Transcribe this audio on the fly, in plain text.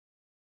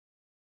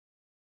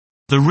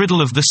The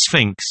Riddle of the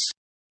Sphinx.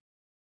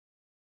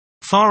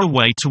 Far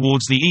away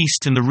towards the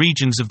east in the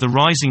regions of the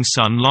rising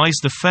sun lies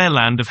the fair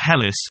land of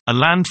Hellas, a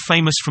land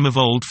famous from of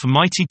old for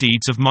mighty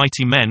deeds of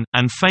mighty men,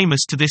 and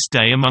famous to this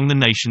day among the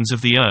nations of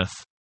the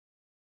earth.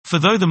 For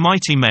though the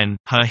mighty men,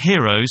 her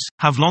heroes,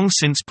 have long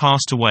since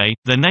passed away,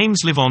 their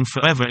names live on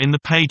forever in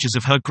the pages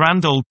of her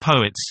grand old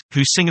poets,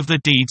 who sing of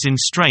their deeds in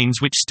strains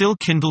which still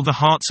kindle the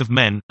hearts of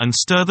men, and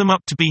stir them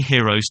up to be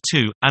heroes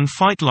too, and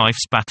fight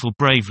life's battle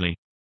bravely.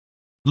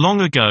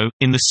 Long ago,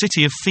 in the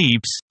city of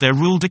Thebes, there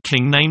ruled a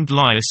king named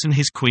Laius and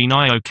his queen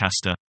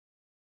Iocaster.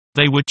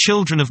 They were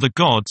children of the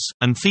gods,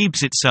 and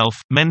Thebes itself,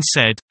 men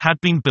said, had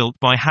been built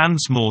by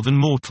hands more than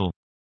mortal.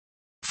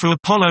 For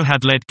Apollo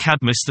had led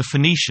Cadmus the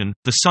Phoenician,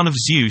 the son of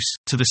Zeus,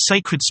 to the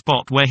sacred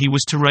spot where he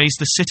was to raise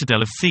the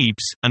citadel of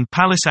Thebes, and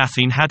Pallas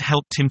Athene had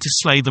helped him to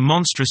slay the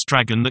monstrous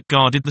dragon that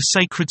guarded the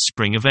sacred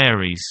spring of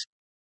Ares.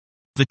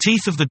 The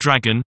teeth of the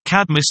dragon,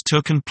 Cadmus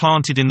took and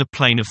planted in the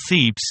plain of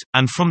Thebes,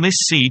 and from this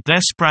seed there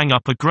sprang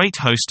up a great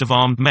host of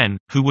armed men,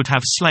 who would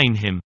have slain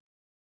him.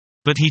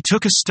 But he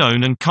took a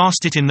stone and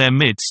cast it in their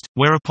midst,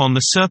 whereupon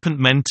the serpent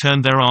men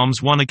turned their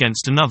arms one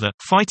against another,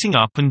 fighting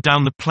up and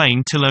down the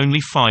plain till only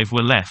 5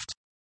 were left.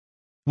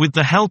 With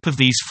the help of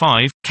these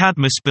 5,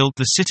 Cadmus built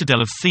the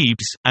citadel of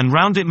Thebes, and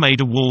round it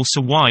made a wall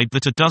so wide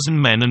that a dozen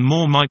men and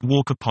more might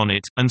walk upon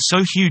it, and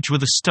so huge were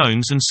the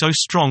stones and so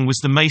strong was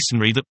the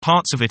masonry that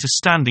parts of it are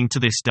standing to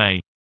this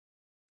day.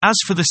 As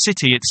for the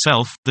city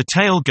itself, the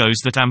tale goes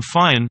that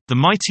Amphion, the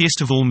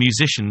mightiest of all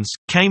musicians,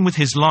 came with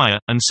his lyre,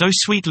 and so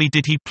sweetly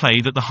did he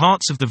play that the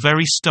hearts of the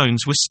very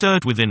stones were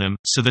stirred within them,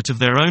 so that of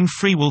their own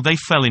free will they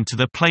fell into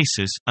their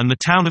places, and the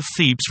town of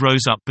Thebes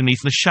rose up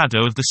beneath the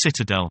shadow of the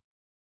citadel.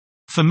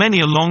 For many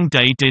a long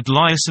day did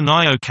Laius and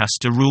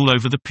Iocaster rule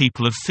over the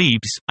people of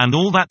Thebes, and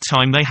all that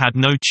time they had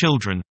no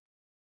children.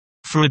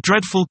 For a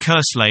dreadful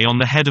curse lay on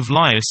the head of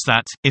Laius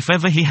that, if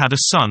ever he had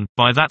a son,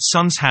 by that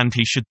son's hand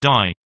he should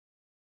die.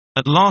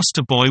 At last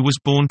a boy was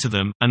born to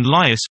them, and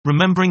Laius,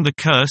 remembering the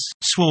curse,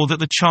 swore that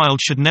the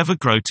child should never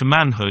grow to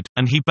manhood,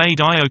 and he bade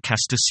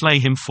Iocaster slay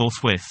him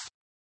forthwith.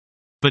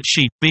 But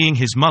she, being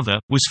his mother,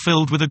 was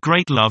filled with a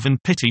great love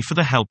and pity for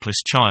the helpless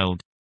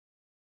child.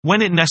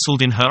 When it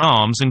nestled in her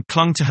arms and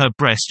clung to her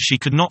breast she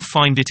could not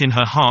find it in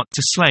her heart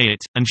to slay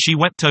it, and she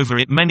wept over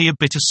it many a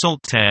bitter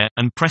salt tear,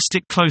 and pressed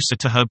it closer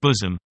to her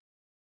bosom.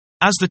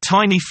 As the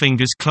tiny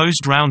fingers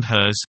closed round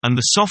hers, and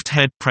the soft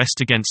head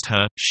pressed against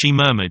her, she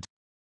murmured,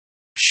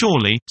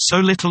 "Surely, so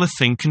little a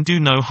thing can do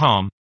no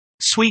harm.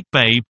 Sweet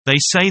babe, they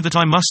say that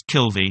I must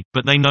kill thee,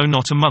 but they know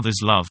not a mother's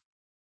love.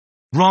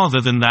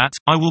 Rather than that,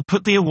 I will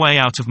put thee away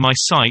out of my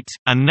sight,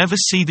 and never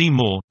see thee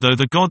more, though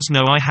the gods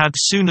know I had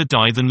sooner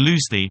die than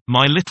lose thee,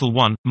 my little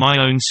one, my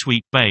own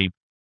sweet babe."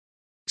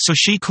 So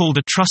she called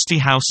a trusty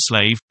house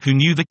slave, who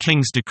knew the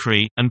king's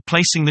decree, and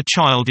placing the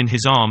child in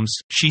his arms,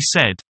 she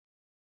said,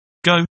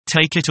 "Go,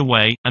 take it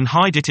away, and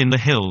hide it in the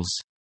hills.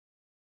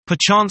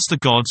 Perchance the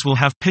gods will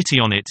have pity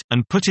on it,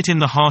 and put it in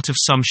the heart of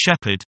some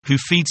shepherd, who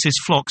feeds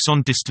his flocks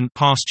on distant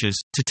pastures,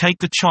 to take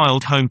the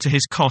child home to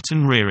his cot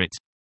and rear it.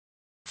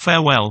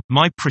 Farewell,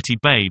 my pretty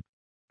babe.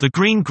 The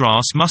green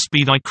grass must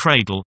be thy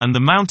cradle, and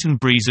the mountain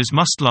breezes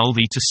must lull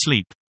thee to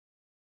sleep.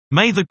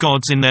 May the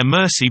gods in their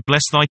mercy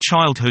bless thy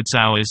childhood's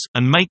hours,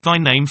 and make thy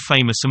name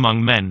famous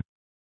among men.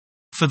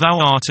 For thou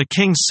art a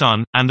king's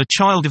son, and a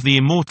child of the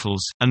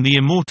immortals, and the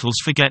immortals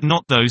forget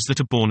not those that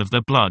are born of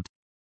their blood."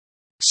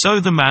 So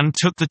the man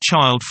took the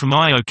child from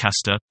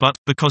Iocaster, but,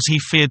 because he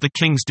feared the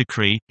king's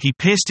decree, he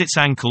pierced its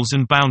ankles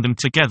and bound them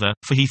together,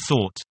 for he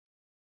thought,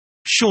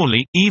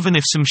 "Surely, even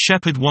if some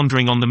shepherd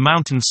wandering on the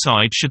mountain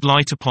side should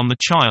light upon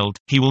the child,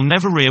 he will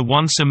never rear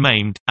one so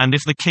maimed, and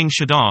if the king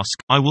should ask,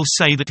 I will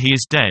say that he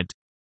is dead."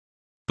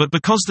 But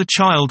because the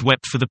child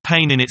wept for the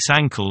pain in its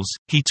ankles,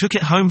 he took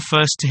it home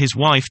first to his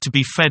wife to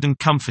be fed and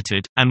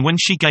comforted, and when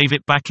she gave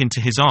it back into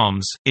his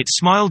arms, it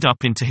smiled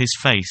up into his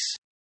face.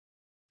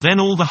 Then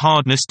all the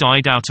hardness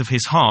died out of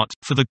his heart,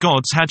 for the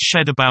gods had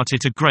shed about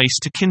it a grace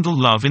to kindle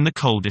love in the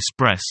coldest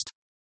breast.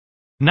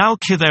 Now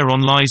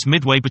Kithaeron lies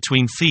midway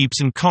between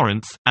Thebes and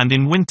Corinth, and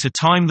in winter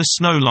time the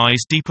snow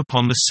lies deep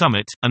upon the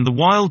summit, and the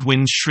wild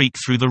winds shriek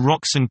through the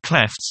rocks and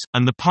clefts,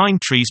 and the pine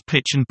trees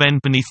pitch and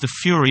bend beneath the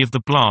fury of the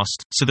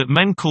blast, so that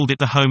men called it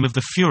the home of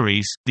the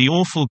Furies, the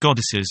awful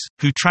goddesses,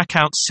 who track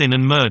out sin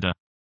and murder.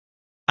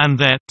 And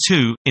there,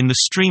 too, in the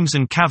streams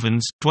and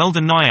caverns, dwell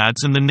the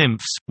naiads and the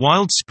nymphs,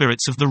 wild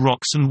spirits of the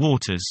rocks and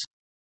waters.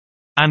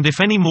 And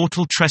if any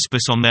mortal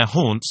trespass on their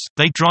haunts,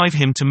 they drive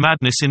him to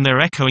madness in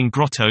their echoing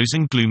grottos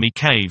and gloomy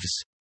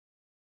caves.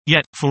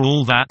 Yet, for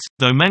all that,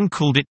 though men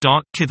called it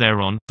dark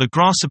Kithaeron, the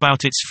grass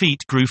about its feet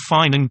grew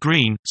fine and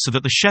green, so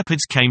that the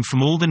shepherds came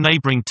from all the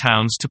neighboring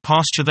towns to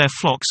pasture their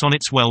flocks on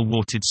its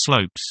well-watered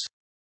slopes.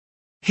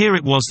 Here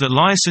it was that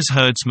Laius's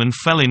herdsman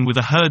fell in with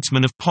a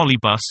herdsman of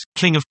Polybus,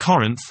 king of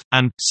Corinth,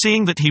 and,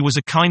 seeing that he was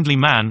a kindly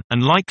man,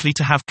 and likely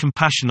to have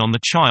compassion on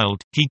the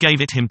child, he gave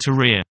it him to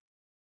rear.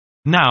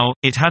 Now,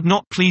 it had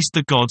not pleased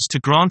the gods to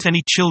grant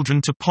any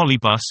children to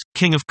Polybus,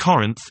 king of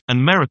Corinth, and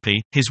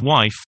Merope, his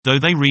wife, though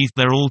they wreathed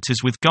their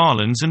altars with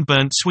garlands and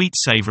burnt sweet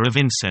savour of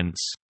incense.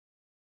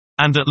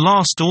 And at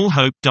last all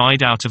hope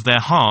died out of their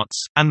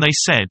hearts, and they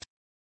said,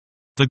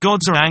 "The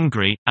gods are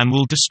angry, and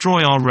will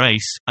destroy our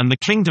race, and the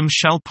kingdom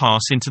shall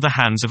pass into the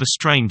hands of a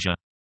stranger."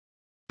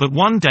 But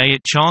one day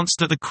it chanced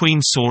that the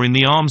queen saw in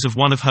the arms of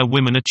one of her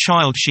women a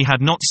child she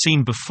had not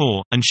seen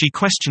before, and she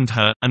questioned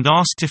her, and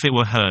asked if it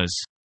were hers.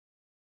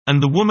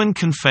 And the woman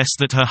confessed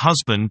that her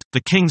husband,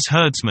 the king's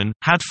herdsman,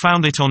 had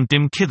found it on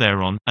dim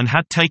Kithaeron, and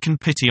had taken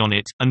pity on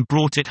it, and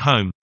brought it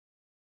home.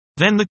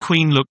 Then the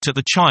queen looked at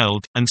the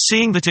child, and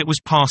seeing that it was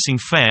passing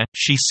fair,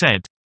 she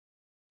said,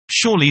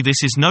 "Surely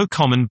this is no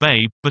common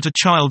babe, but a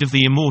child of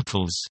the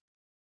immortals.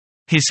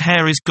 His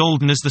hair is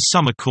golden as the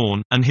summer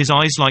corn, and his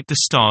eyes like the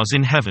stars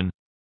in heaven.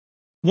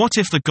 What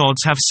if the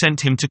gods have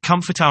sent him to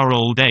comfort our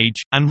old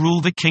age, and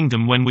rule the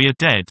kingdom when we are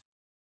dead?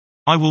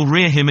 I will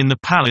rear him in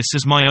the palace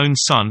as my own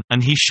son,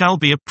 and he shall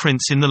be a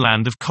prince in the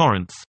land of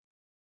Corinth."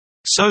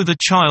 So the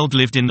child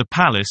lived in the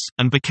palace,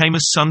 and became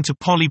a son to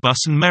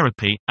Polybus and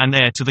Merope, and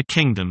heir to the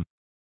kingdom.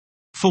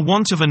 For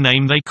want of a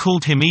name they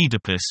called him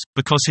Oedipus,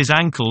 because his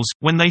ankles,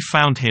 when they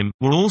found him,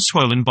 were all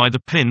swollen by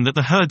the pin that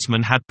the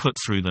herdsman had put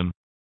through them.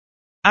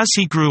 As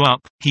he grew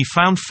up, he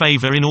found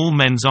favor in all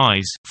men's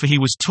eyes, for he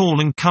was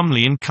tall and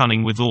comely and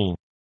cunning withal.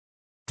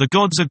 "The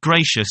gods are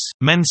gracious,"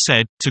 men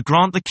said, "to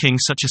grant the king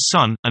such a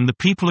son, and the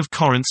people of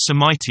Corinth so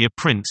mighty a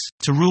prince,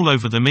 to rule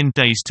over them in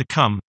days to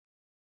come."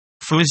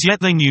 For as yet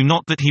they knew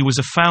not that he was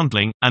a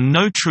foundling, and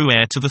no true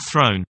heir to the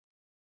throne.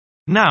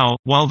 Now,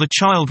 while the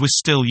child was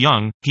still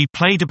young, he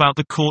played about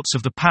the courts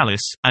of the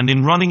palace, and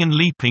in running and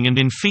leaping and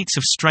in feats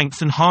of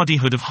strength and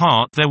hardihood of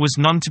heart there was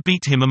none to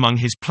beat him among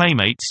his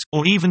playmates,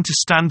 or even to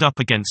stand up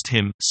against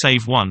him,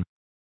 save one.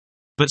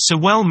 But so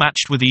well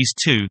matched were these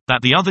two,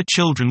 that the other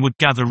children would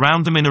gather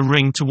round them in a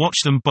ring to watch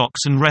them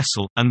box and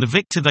wrestle, and the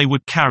victor they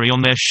would carry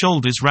on their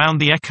shoulders round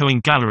the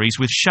echoing galleries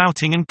with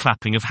shouting and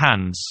clapping of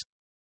hands.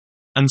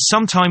 And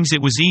sometimes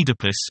it was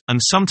Oedipus, and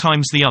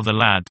sometimes the other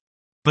lad.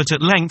 But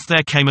at length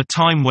there came a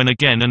time when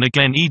again and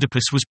again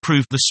Oedipus was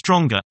proved the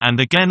stronger, and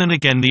again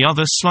the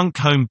other slunk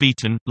home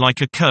beaten,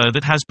 like a cur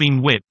that has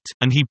been whipped,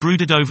 and he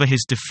brooded over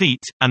his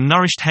defeat, and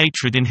nourished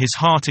hatred in his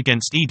heart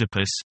against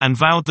Oedipus, and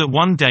vowed that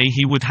one day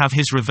he would have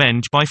his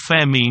revenge by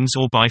fair means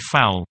or by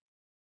foul.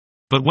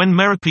 But when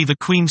Merope the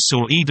queen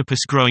saw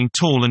Oedipus growing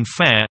tall and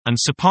fair, and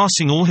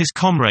surpassing all his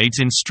comrades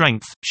in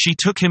strength, she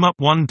took him up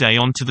one day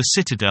onto the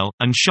citadel,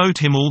 and showed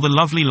him all the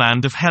lovely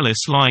land of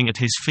Hellas lying at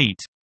his feet.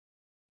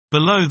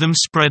 Below them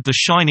spread the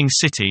shining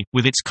city,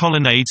 with its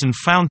colonnades and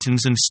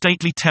fountains and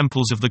stately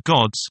temples of the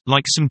gods,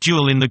 like some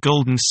jewel in the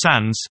golden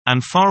sands,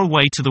 and far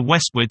away to the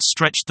westward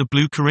stretched the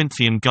blue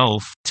Corinthian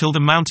Gulf, till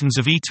the mountains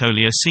of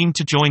Aetolia seemed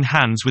to join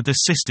hands with their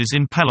sisters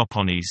in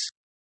Peloponnese.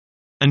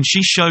 And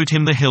she showed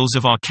him the hills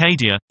of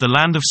Arcadia, the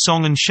land of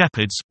song and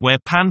shepherds, where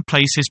Pan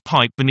plays his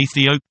pipe beneath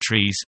the oak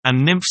trees,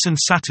 and nymphs and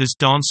satyrs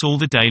dance all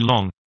the day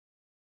long.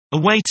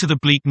 Away to the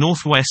bleak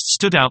northwest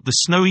stood out the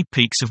snowy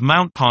peaks of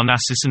Mount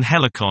Parnassus and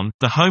Helicon,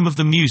 the home of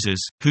the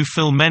Muses, who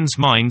fill men's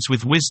minds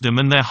with wisdom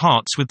and their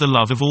hearts with the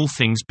love of all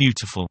things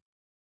beautiful.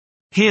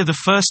 Here the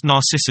first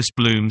narcissus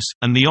blooms,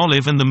 and the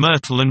olive and the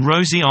myrtle and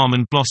rosy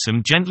almond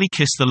blossom gently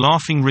kiss the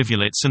laughing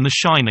rivulets and the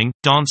shining,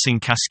 dancing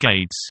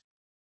cascades.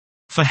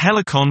 For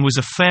Helicon was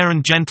a fair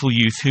and gentle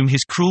youth whom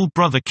his cruel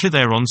brother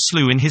Kithaeron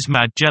slew in his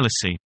mad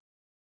jealousy.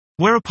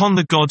 Whereupon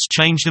the gods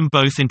changed them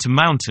both into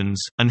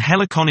mountains, and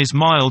Helicon is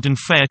mild and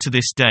fair to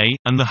this day,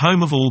 and the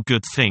home of all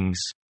good things.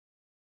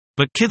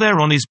 But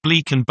Kithaeron is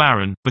bleak and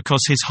barren,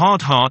 because his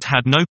hard heart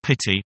had no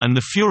pity, and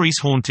the Furies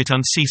haunt it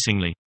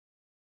unceasingly.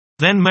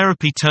 Then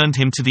Merope turned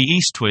him to the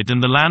eastward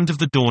and the land of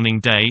the dawning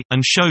day,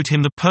 and showed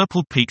him the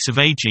purple peaks of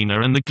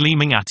Aegina and the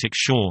gleaming Attic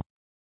shore.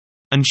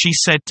 And she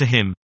said to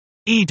him,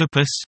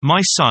 "Oedipus,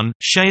 my son,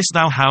 sayest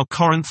thou how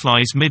Corinth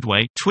lies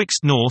midway,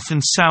 twixt north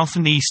and south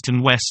and east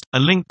and west, a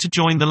link to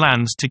join the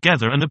lands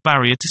together and a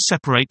barrier to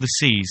separate the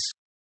seas?"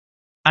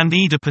 And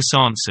Oedipus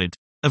answered,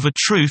 "Of a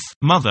truth,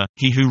 mother,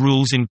 he who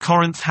rules in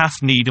Corinth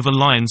hath need of a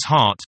lion's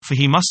heart, for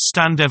he must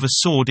stand ever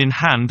sword in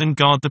hand and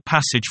guard the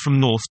passage from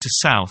north to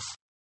south.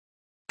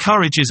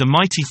 Courage is a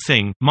mighty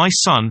thing, my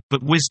son,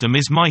 but wisdom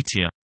is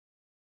mightier.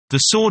 The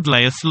sword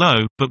layeth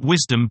low, but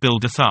wisdom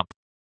buildeth up.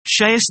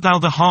 Sayest thou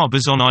the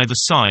harbours on either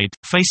side,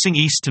 facing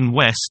east and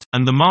west,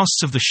 and the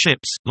masts of the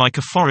ships, like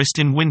a forest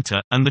in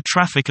winter, and the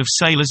traffic of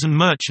sailors and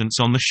merchants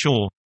on the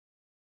shore?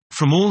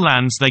 From all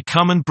lands they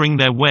come and bring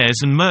their wares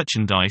and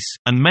merchandise,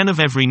 and men of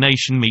every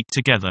nation meet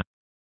together.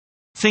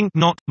 Think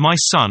not, my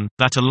son,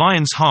 that a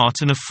lion's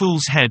heart and a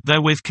fool's head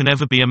therewith can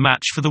ever be a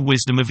match for the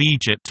wisdom of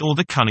Egypt or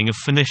the cunning of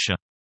Phoenicia."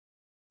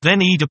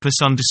 Then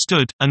Oedipus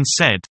understood, and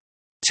said,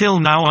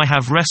 "Till now I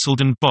have wrestled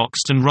and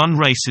boxed and run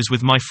races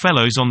with my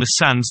fellows on the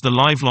sands the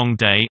livelong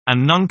day,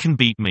 and none can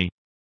beat me.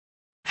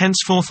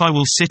 Henceforth I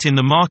will sit in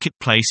the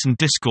marketplace and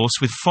discourse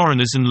with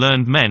foreigners and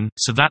learned men,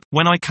 so that,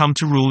 when I come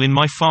to rule in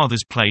my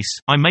father's place,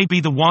 I may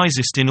be the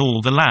wisest in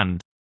all the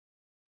land."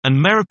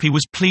 And Merope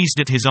was pleased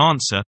at his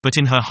answer, but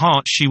in her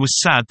heart she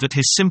was sad that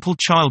his simple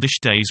childish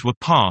days were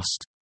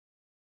past.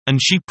 And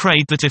she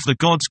prayed that if the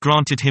gods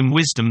granted him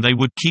wisdom they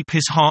would keep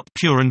his heart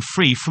pure and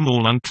free from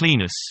all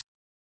uncleanness.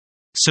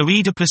 So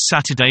Oedipus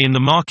sat a day in the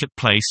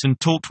marketplace and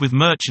talked with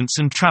merchants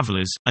and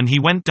travelers, and he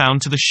went down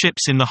to the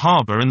ships in the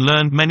harbor and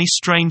learned many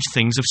strange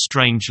things of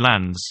strange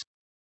lands.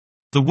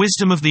 The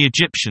wisdom of the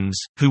Egyptians,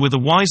 who were the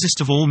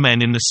wisest of all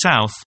men in the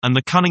south, and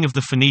the cunning of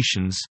the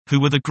Phoenicians, who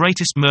were the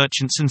greatest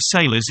merchants and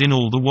sailors in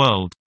all the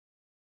world.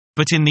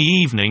 But in the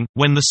evening,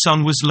 when the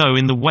sun was low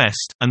in the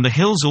west, and the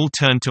hills all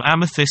turned to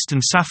amethyst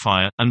and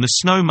sapphire, and the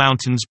snow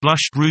mountains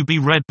blushed ruby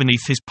red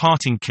beneath his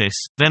parting kiss,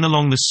 then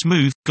along the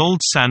smooth,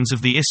 gold sands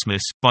of the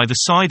isthmus, by the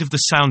side of the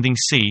sounding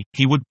sea,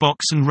 he would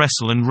box and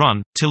wrestle and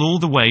run, till all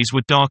the ways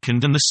were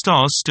darkened and the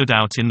stars stood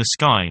out in the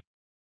sky.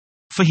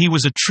 For he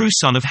was a true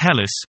son of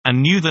Hellas,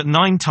 and knew that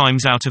 9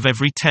 times out of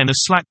every 10 a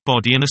slack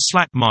body and a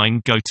slack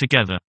mind go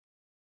together.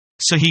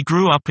 So he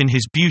grew up in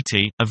his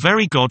beauty, a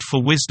very god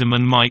for wisdom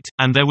and might,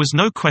 and there was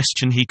no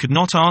question he could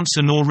not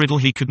answer nor riddle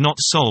he could not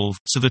solve,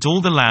 so that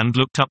all the land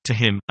looked up to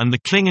him, and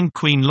the king and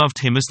queen loved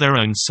him as their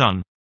own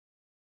son.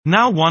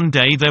 Now one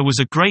day there was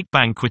a great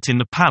banquet in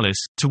the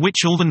palace, to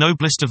which all the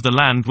noblest of the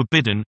land were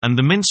bidden, and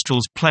the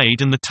minstrels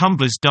played and the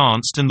tumblers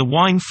danced and the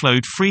wine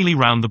flowed freely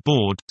round the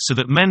board, so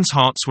that men's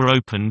hearts were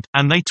opened,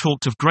 and they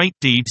talked of great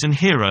deeds and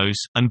heroes,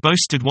 and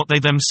boasted what they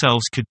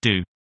themselves could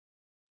do.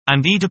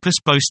 And Oedipus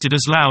boasted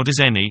as loud as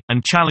any,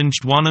 and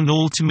challenged one and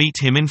all to meet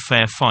him in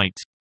fair fight.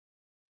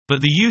 But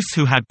the youth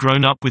who had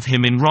grown up with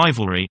him in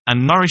rivalry,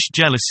 and nourished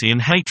jealousy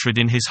and hatred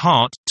in his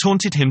heart,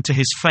 taunted him to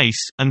his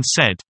face, and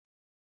said,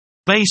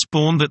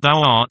 "Base-born that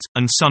thou art,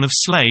 and son of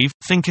slave,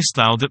 thinkest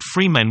thou that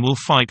free men will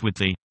fight with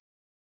thee?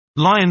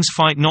 Lions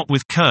fight not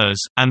with curs,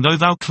 and though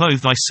thou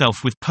clothe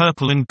thyself with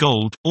purple and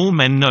gold, all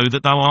men know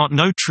that thou art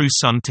no true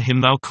son to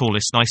him thou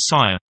callest thy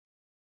sire."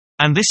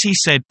 And this he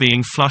said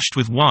being flushed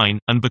with wine,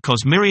 and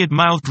because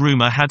myriad-mouthed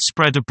rumour had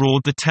spread abroad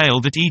the tale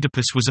that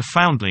Oedipus was a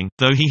foundling,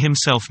 though he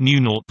himself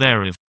knew naught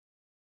thereof.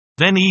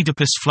 Then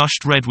Oedipus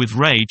flushed red with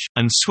rage,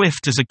 and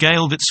swift as a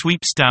gale that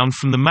sweeps down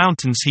from the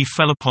mountains he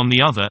fell upon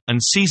the other,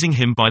 and seizing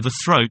him by the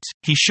throat,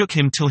 he shook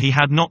him till he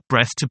had not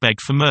breath to beg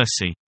for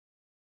mercy.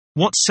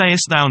 "What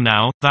sayest thou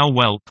now, thou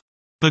whelp?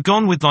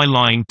 Begone with thy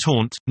lying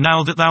taunt,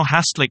 now that thou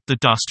hast licked the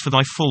dust for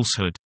thy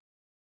falsehood."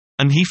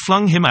 And he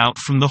flung him out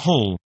from the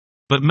hall.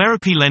 But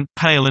Merope leant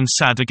pale and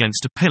sad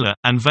against a pillar,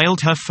 and veiled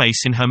her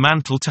face in her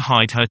mantle to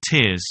hide her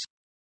tears.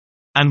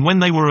 And when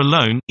they were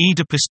alone,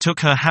 Oedipus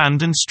took her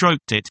hand and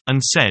stroked it,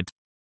 and said,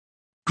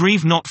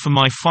 "Grieve not for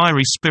my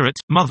fiery spirit,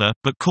 mother,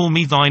 but call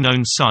me thine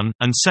own son,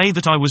 and say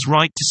that I was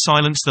right to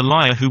silence the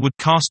liar who would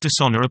cast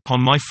dishonor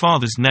upon my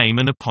father's name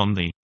and upon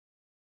thee."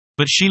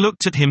 But she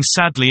looked at him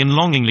sadly and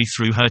longingly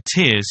through her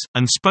tears,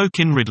 and spoke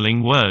in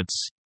riddling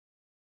words.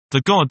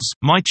 "The gods,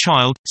 my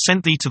child,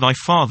 sent thee to thy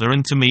father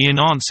and to me in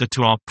answer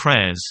to our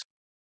prayers.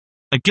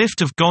 A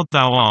gift of God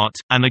thou art,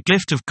 and a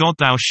gift of God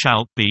thou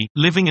shalt be,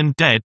 living and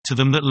dead, to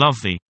them that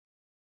love thee.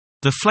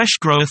 The flesh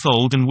groweth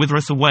old and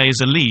withereth away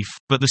as a leaf,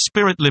 but the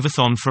spirit liveth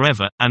on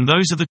forever, and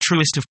those are the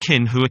truest of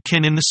kin who are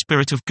kin in the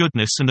spirit of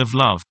goodness and of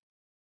love."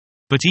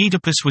 But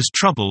Oedipus was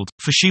troubled,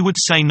 for she would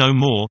say no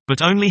more,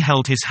 but only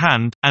held his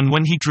hand, and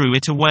when he drew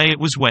it away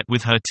it was wet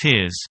with her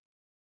tears.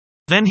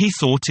 Then he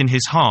thought in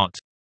his heart,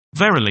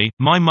 "Verily,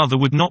 my mother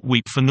would not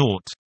weep for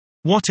naught.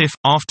 What if,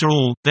 after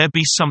all, there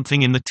be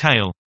something in the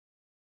tale?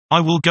 I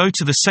will go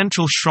to the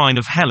central shrine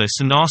of Hellas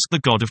and ask the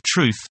god of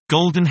truth,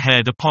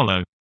 golden-haired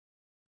Apollo.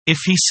 If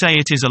he say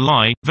it is a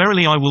lie,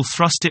 verily I will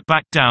thrust it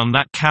back down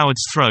that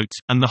coward's throat,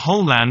 and the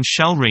whole land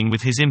shall ring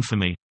with his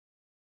infamy.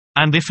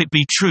 And if it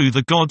be true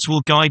the gods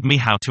will guide me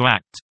how to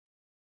act."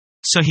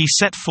 So he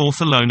set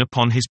forth alone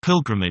upon his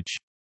pilgrimage.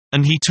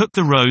 And he took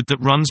the road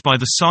that runs by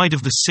the side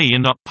of the sea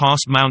and up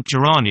past Mount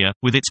Gerania,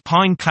 with its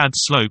pine-clad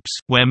slopes,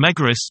 where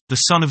Megaris, the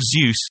son of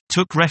Zeus,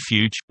 took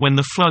refuge, when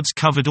the floods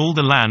covered all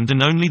the land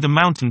and only the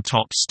mountain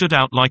tops stood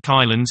out like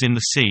islands in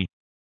the sea.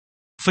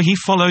 For he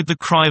followed the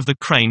cry of the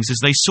cranes as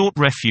they sought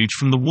refuge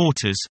from the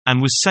waters,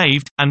 and was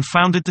saved, and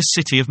founded the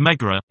city of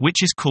Megara,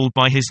 which is called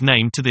by his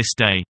name to this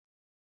day.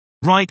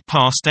 Right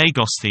past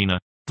Agosthena,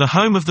 the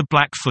home of the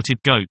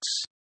black-footed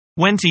goats,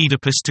 went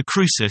Oedipus to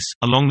Crucis,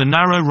 along the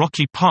narrow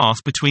rocky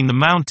path between the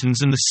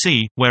mountains and the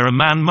sea, where a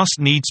man must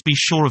needs be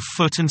sure of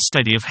foot and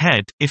steady of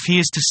head, if he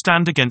is to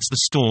stand against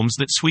the storms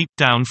that sweep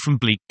down from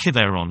bleak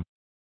Kithaeron.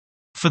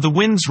 For the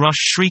winds rush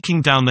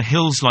shrieking down the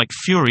hills like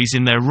furies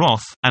in their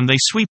wrath, and they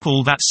sweep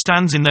all that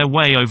stands in their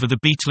way over the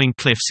beetling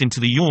cliffs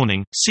into the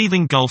yawning,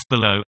 seething gulf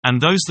below, and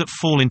those that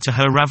fall into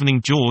her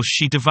ravening jaws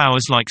she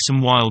devours like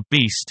some wild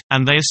beast,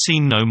 and they are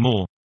seen no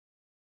more.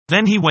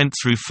 Then he went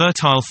through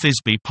fertile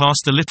Thisbe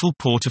past the little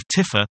port of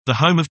Tiffa, the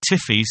home of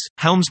Tiphys,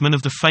 helmsman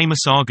of the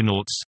famous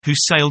Argonauts, who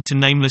sailed to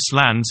nameless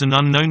lands and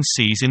unknown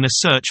seas in their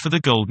search for the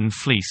Golden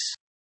Fleece.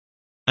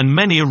 And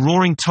many a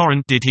roaring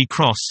torrent did he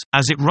cross,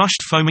 as it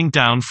rushed foaming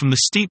down from the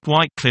steep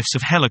white cliffs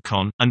of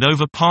Helicon, and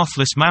over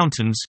pathless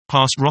mountains,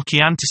 past rocky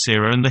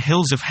Antisera and the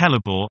hills of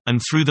Hellebore, and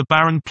through the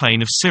barren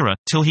plain of Syra,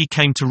 till he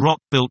came to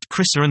rock-built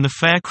Crissa and the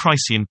fair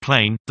Chrysian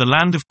plain, the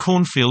land of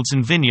cornfields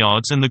and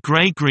vineyards and the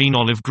grey-green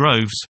olive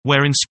groves,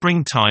 where in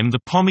springtime the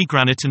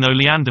pomegranate and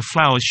oleander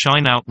flowers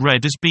shine out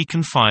red as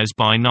beacon fires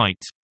by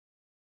night.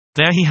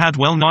 There he had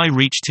well nigh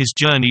reached his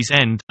journey's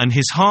end, and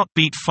his heart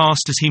beat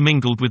fast as he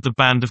mingled with the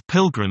band of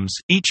pilgrims,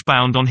 each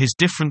bound on his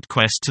different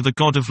quest to the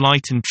god of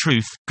light and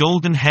truth,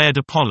 golden-haired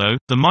Apollo,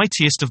 the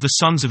mightiest of the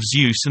sons of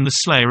Zeus and the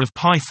slayer of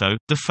Pytho,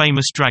 the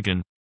famous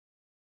dragon.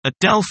 At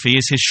Delphi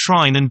is his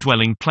shrine and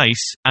dwelling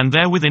place, and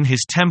there within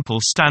his temple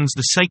stands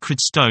the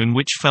sacred stone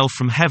which fell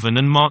from heaven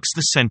and marks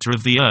the center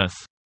of the earth.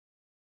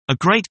 A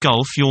great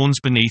gulf yawns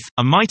beneath,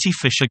 a mighty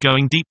fissure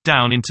going deep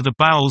down into the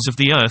bowels of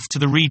the earth to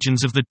the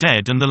regions of the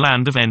dead and the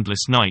land of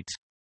endless night.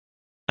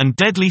 And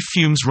deadly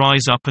fumes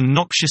rise up and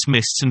noxious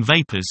mists and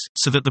vapors,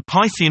 so that the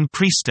Pythian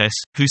priestess,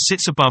 who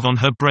sits above on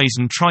her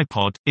brazen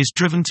tripod, is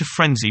driven to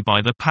frenzy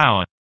by their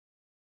power.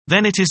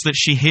 Then it is that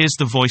she hears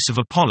the voice of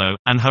Apollo,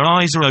 and her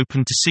eyes are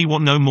opened to see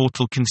what no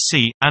mortal can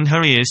see, and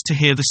her ears to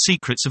hear the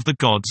secrets of the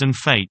gods and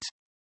fate.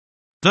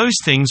 Those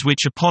things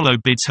which Apollo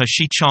bids her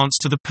she chants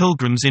to the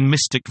pilgrims in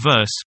mystic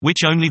verse,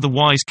 which only the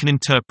wise can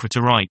interpret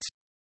aright.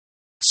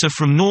 So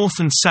from north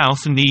and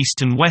south and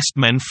east and west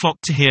men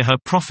flocked to hear her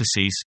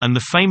prophecies, and the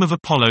fame of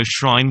Apollo's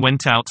shrine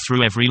went out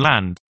through every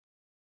land.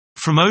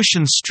 From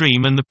ocean's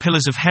stream and the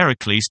pillars of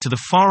Heracles to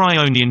the far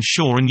Ionian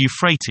shore and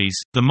Euphrates,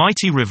 the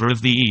mighty river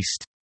of the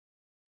east.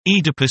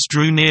 Oedipus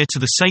drew near to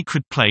the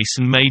sacred place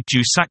and made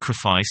due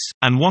sacrifice,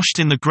 and washed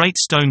in the great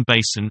stone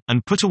basin,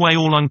 and put away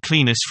all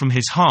uncleanness from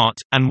his heart,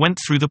 and went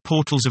through the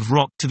portals of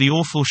rock to the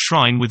awful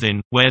shrine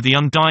within, where the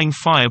undying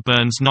fire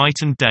burns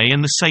night and day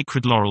and the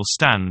sacred laurel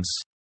stands.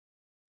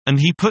 And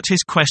he put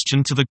his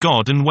question to the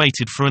god and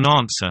waited for an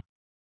answer.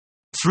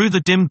 Through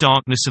the dim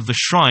darkness of the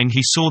shrine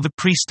he saw the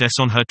priestess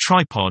on her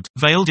tripod,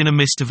 veiled in a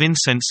mist of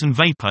incense and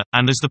vapor,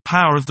 and as the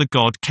power of the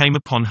god came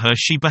upon her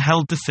she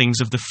beheld the things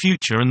of the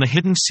future and the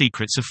hidden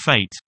secrets of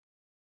fate.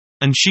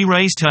 And she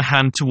raised her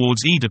hand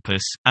towards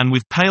Oedipus, and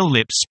with pale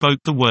lips spoke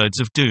the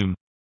words of doom.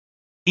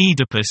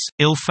 Oedipus,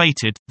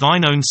 ill-fated,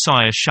 thine own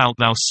sire shalt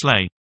thou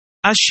slay.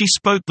 As she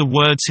spoke the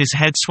words his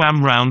head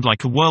swam round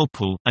like a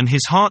whirlpool, and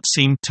his heart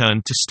seemed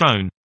turned to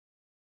stone.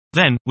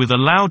 Then, with a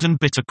loud and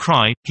bitter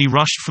cry, he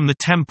rushed from the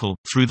temple,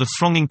 through the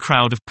thronging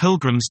crowd of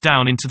pilgrims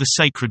down into the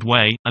sacred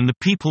way, and the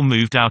people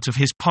moved out of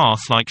his path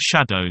like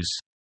shadows.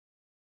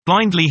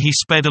 Blindly he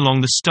sped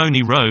along the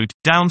stony road,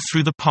 down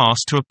through the pass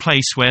to a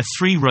place where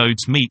three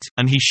roads meet,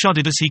 and he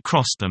shuddered as he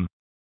crossed them.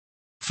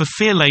 For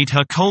fear laid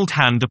her cold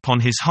hand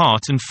upon his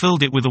heart and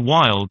filled it with a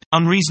wild,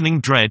 unreasoning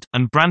dread,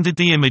 and branded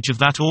the image of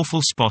that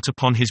awful spot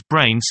upon his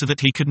brain so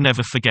that he could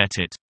never forget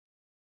it.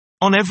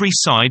 On every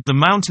side the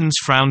mountains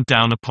frowned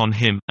down upon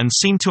him, and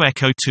seemed to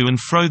echo to and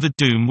fro the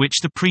doom which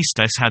the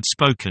priestess had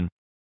spoken.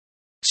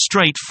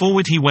 Straight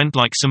forward he went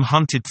like some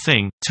hunted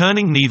thing,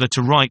 turning neither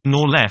to right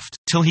nor left,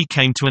 till he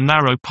came to a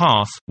narrow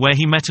path, where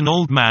he met an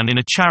old man in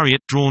a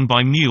chariot drawn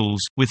by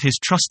mules, with his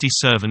trusty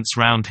servants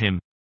round him.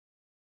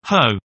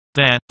 "Ho!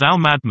 There, thou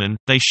madman,"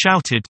 they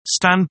shouted,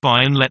 "stand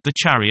by and let the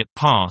chariot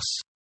pass."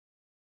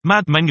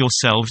 "Madmen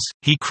yourselves,"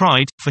 he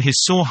cried, for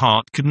his sore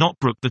heart could not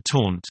brook the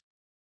taunt.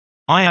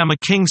 "I am a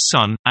king's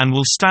son, and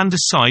will stand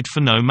aside for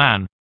no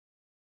man."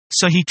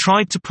 So he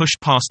tried to push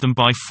past them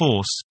by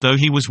force, though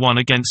he was one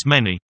against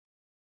many.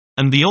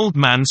 And the old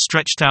man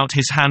stretched out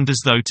his hand as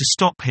though to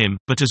stop him,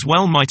 but as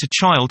well might a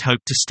child hope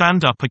to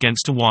stand up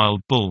against a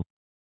wild bull.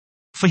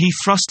 For he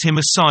thrust him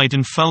aside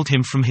and felled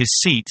him from his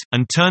seat,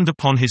 and turned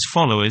upon his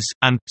followers,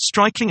 and,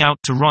 striking out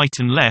to right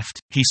and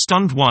left, he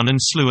stunned one and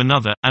slew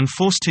another, and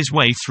forced his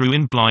way through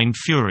in blind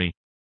fury.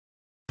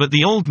 But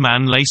the old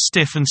man lay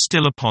stiff and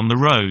still upon the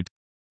road.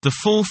 The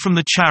fall from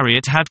the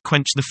chariot had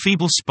quenched the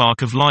feeble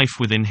spark of life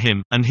within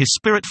him, and his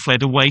spirit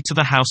fled away to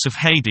the house of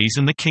Hades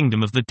and the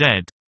kingdom of the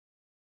dead.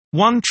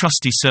 One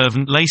trusty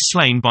servant lay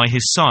slain by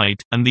his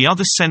side, and the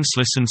other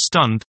senseless and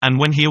stunned, and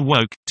when he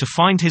awoke, to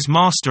find his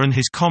master and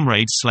his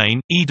comrades slain,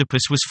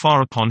 Oedipus was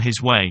far upon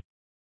his way.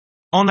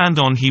 On and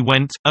on he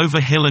went, over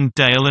hill and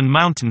dale and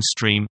mountain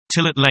stream,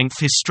 till at length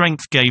his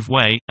strength gave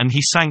way, and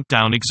he sank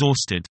down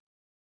exhausted.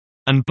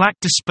 And black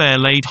despair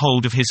laid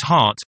hold of his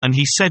heart, and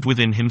he said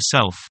within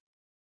himself,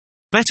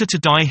 "Better to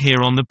die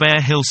here on the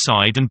bare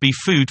hillside and be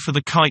food for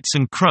the kites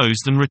and crows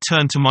than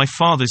return to my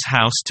father's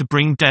house to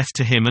bring death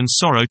to him and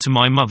sorrow to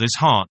my mother's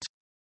heart."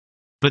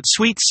 But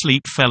sweet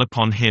sleep fell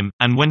upon him,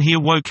 and when he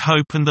awoke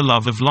hope and the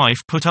love of life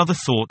put other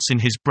thoughts in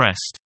his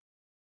breast.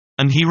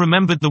 And he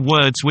remembered the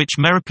words which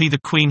Merope the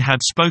queen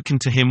had spoken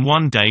to him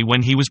one day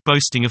when he was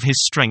boasting of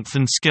his strength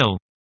and skill.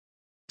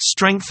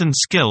 "Strength and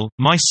skill,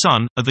 my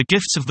son, are the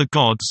gifts of the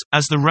gods,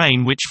 as the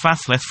rain which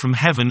falleth from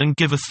heaven and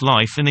giveth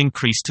life and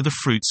increase to the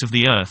fruits of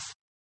the earth.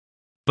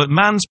 But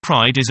man's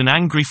pride is an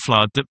angry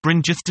flood that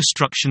bringeth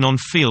destruction on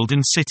field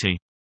and city.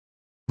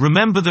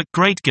 Remember that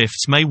great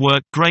gifts may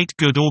work great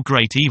good or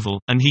great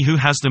evil, and he who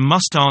has them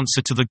must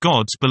answer to the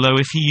gods below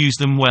if he use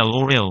them well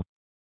or ill."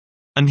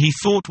 And he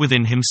thought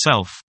within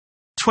himself,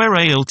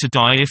 "'Twere ill to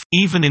die if,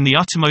 even in the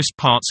uttermost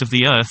parts of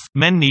the earth,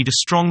 men need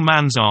a strong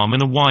man's arm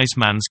and a wise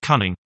man's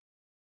cunning.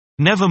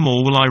 Never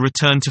more will I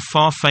return to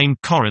far-famed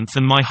Corinth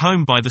and my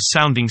home by the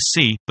sounding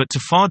sea, but to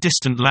far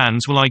distant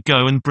lands will I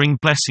go and bring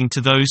blessing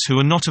to those who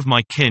are not of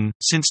my kin,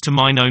 since to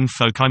mine own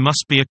folk I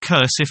must be a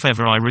curse if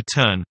ever I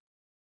return.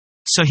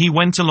 So he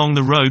went along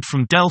the road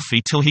from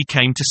Delphi till he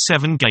came to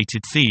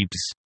 7-gated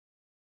Thebes.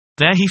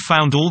 There he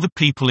found all the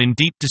people in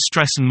deep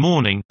distress and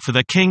mourning, for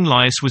their king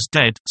Laius was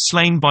dead,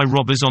 slain by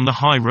robbers on the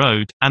high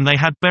road, and they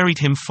had buried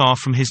him far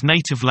from his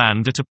native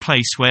land at a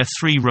place where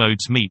 3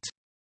 roads meet.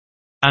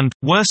 And,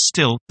 worse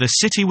still, the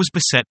city was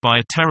beset by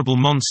a terrible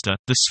monster,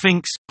 the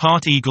Sphinx,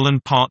 part eagle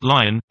and part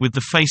lion, with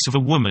the face of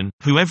a woman,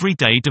 who every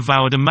day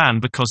devoured a man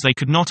because they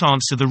could not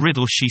answer the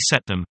riddle she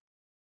set them.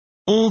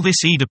 All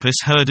this Oedipus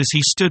heard as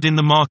he stood in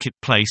the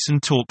marketplace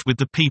and talked with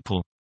the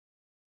people.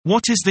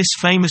 "What is this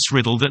famous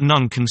riddle that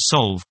none can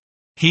solve?"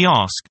 he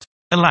asked.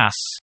 "Alas,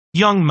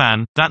 young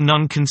man, that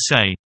none can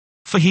say.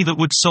 For he that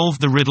would solve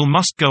the riddle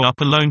must go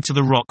up alone to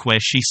the rock where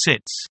she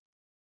sits.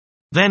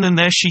 Then and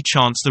there she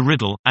chants the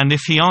riddle, and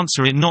if he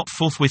answer it not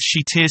forthwith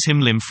she tears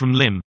him limb from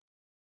limb.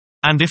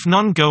 And if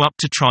none go up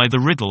to try the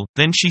riddle,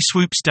 then she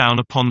swoops down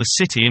upon the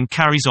city and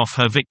carries off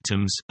her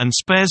victims, and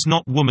spares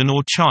not woman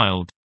or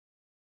child.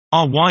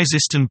 Our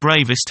wisest and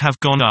bravest have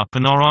gone up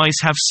and our eyes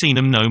have seen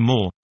 'em no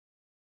more.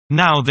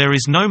 Now there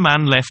is no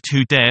man left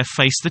who dare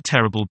face the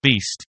terrible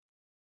beast."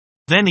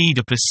 Then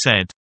Oedipus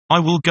said, "I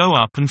will go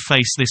up and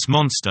face this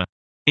monster.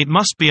 It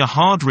must be a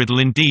hard riddle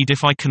indeed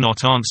if I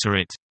cannot answer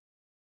it."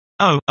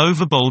 "Oh,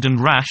 overbold and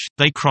rash,"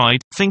 they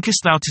cried,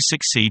 "thinkest thou to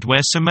succeed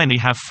where so many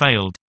have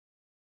failed?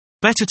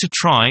 Better to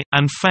try,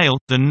 and fail,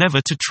 than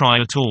never to try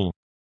at all.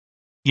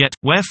 Yet,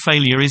 where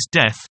failure is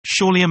death,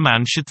 surely a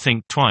man should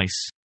think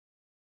twice.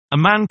 A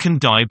man can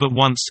die but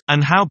once,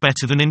 and how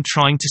better than in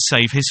trying to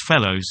save his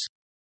fellows?"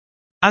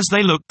 As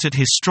they looked at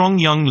his strong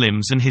young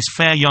limbs and his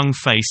fair young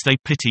face they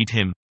pitied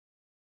him.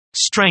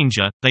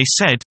 "Stranger," they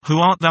said, "who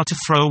art thou to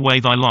throw away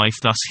thy life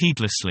thus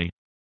heedlessly?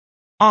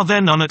 Are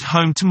there none at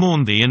home to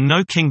mourn thee and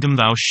no kingdom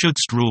thou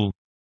shouldst rule?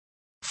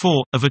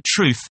 For, of a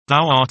truth,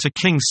 thou art a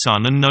king's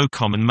son and no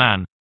common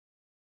man.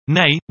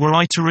 Nay, were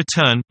I to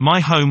return, my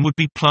home would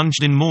be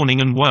plunged in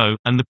mourning and woe,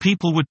 and the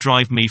people would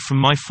drive me from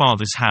my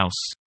father's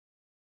house."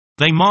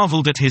 They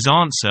marveled at his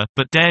answer,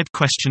 but dared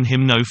question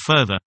him no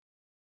further.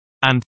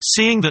 And,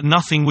 seeing that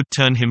nothing would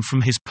turn him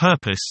from his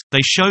purpose,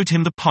 they showed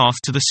him the path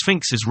to the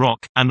Sphinx's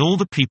rock, and all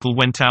the people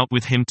went out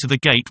with him to the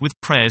gate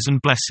with prayers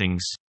and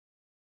blessings.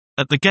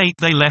 At the gate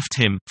they left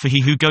him, for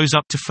he who goes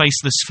up to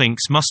face the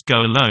Sphinx must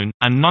go alone,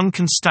 and none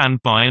can stand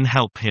by and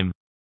help him.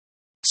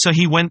 So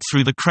he went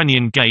through the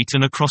Crenian gate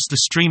and across the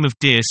stream of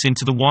Dias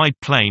into the wide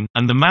plain,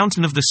 and the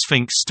mountain of the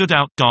Sphinx stood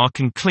out dark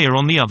and clear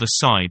on the other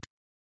side.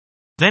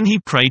 Then he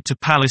prayed to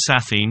Pallas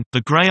Athene,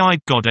 the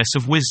grey-eyed goddess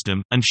of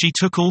wisdom, and she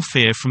took all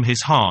fear from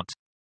his heart.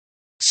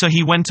 So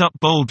he went up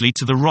boldly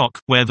to the rock,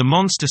 where the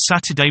monster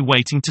sat a day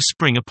waiting to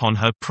spring upon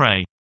her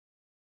prey.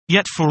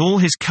 Yet for all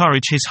his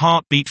courage his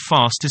heart beat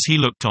fast as he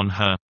looked on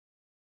her.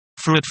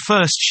 For at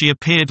first she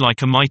appeared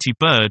like a mighty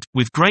bird,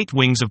 with great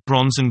wings of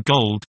bronze and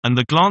gold, and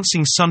the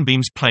glancing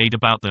sunbeams played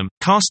about them,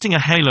 casting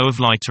a halo of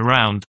light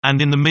around,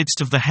 and in the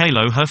midst of the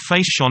halo her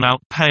face shone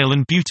out pale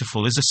and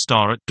beautiful as a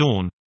star at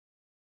dawn.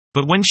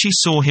 But when she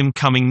saw him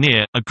coming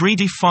near, a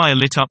greedy fire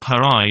lit up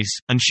her eyes,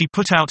 and she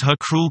put out her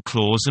cruel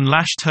claws and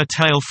lashed her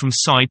tail from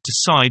side to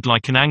side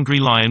like an angry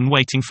lion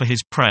waiting for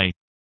his prey.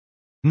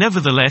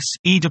 Nevertheless,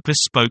 Oedipus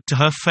spoke to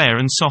her fair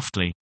and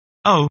softly.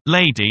 "O,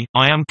 lady,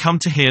 I am come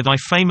to hear thy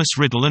famous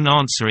riddle and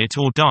answer it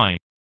or die.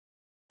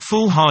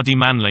 Foolhardy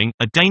manling,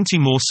 a dainty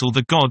morsel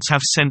the gods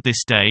have sent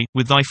this day,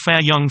 with thy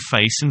fair young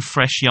face and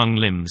fresh young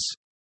limbs."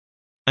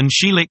 And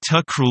she licked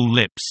her cruel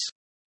lips.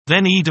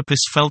 Then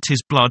Oedipus felt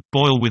his blood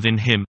boil within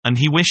him, and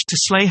he wished to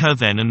slay her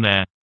then and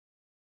there.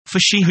 For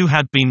she who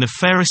had been the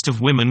fairest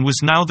of women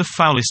was now the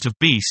foulest of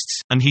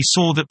beasts, and he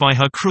saw that by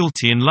her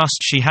cruelty and lust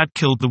she had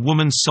killed the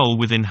woman's soul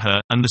within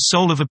her, and the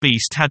soul of a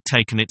beast had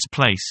taken its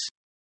place.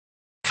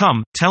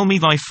 "Come, tell me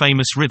thy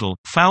famous riddle,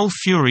 foul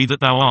fury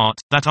that thou art,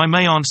 that I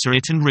may answer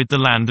it and rid the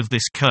land of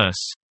this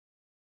curse."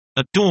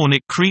 At dawn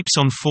it creeps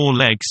on 4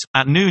 legs,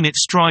 at noon it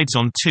strides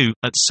on 2,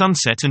 at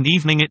sunset and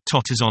evening it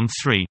totters on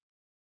 3.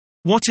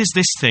 What is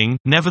this thing,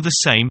 never the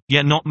same,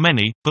 yet not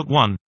many, but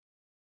one?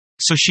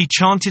 So she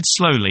chanted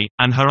slowly,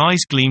 and her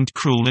eyes gleamed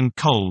cruel and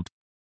cold.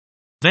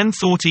 Then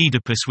thought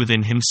Oedipus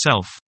within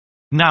himself,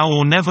 "Now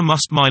or never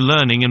must my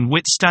learning and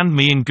wit stand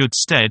me in good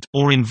stead,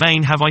 or in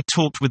vain have I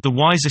talked with the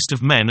wisest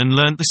of men and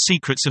learnt the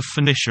secrets of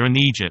Phoenicia and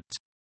Egypt."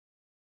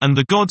 And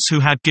the gods who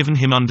had given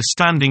him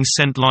understanding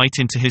sent light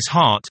into his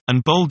heart,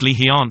 and boldly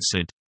he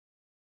answered,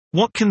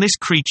 "What can this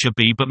creature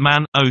be but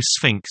man, O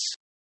Sphinx?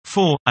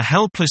 For, a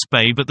helpless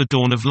babe at the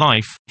dawn of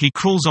life, he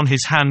crawls on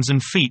his hands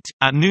and feet,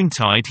 at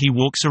noontide he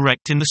walks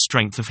erect in the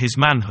strength of his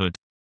manhood.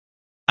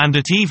 And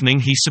at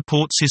evening he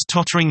supports his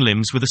tottering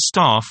limbs with a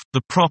staff,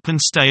 the prop and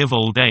stay of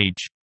old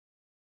age.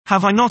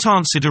 Have I not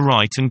answered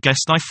aright and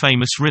guessed thy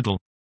famous riddle?"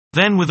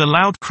 Then with a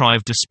loud cry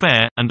of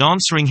despair, and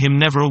answering him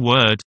never a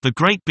word, the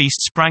great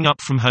beast sprang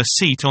up from her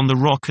seat on the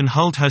rock and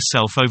hurled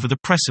herself over the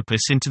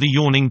precipice into the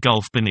yawning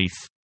gulf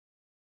beneath.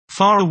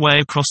 Far away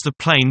across the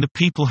plain the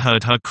people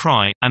heard her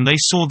cry, and they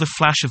saw the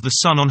flash of the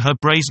sun on her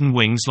brazen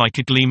wings like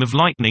a gleam of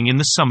lightning in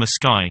the summer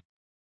sky.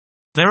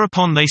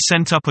 Thereupon they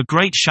sent up a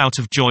great shout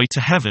of joy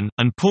to heaven,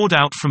 and poured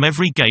out from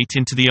every gate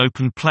into the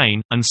open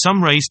plain, and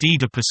some raised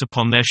Oedipus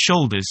upon their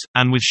shoulders,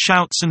 and with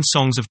shouts and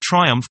songs of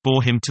triumph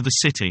bore him to the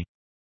city.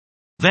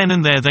 Then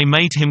and there they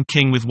made him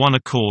king with one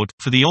accord,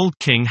 for the old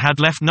king had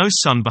left no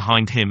son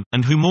behind him,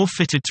 and who more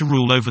fitted to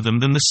rule over them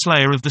than the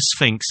slayer of the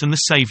Sphinx and the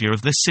saviour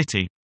of their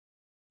city.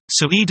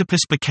 So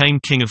Oedipus became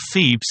king of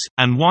Thebes,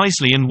 and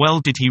wisely and well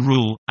did he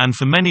rule, and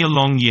for many a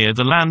long year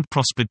the land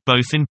prospered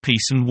both in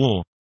peace and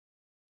war.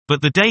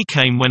 But the day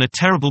came when a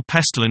terrible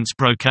pestilence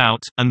broke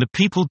out, and the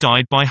people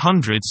died by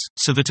hundreds,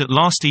 so that at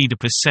last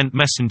Oedipus sent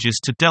messengers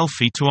to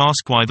Delphi to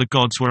ask why the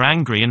gods were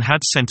angry and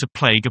had sent a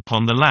plague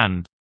upon the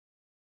land.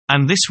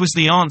 And this was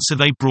the answer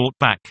they brought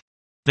back.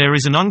 There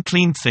is an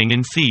unclean thing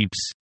in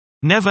Thebes.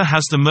 Never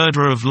has the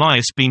murderer of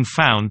Laius been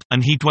found,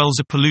 and he dwells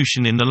a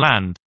pollution in the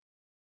land.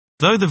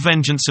 Though the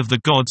vengeance of the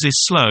gods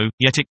is slow,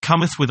 yet it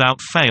cometh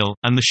without fail,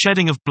 and the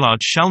shedding of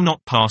blood shall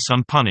not pass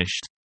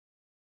unpunished.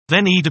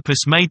 Then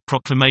Oedipus made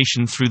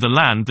proclamation through the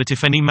land that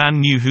if any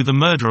man knew who the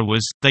murderer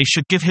was, they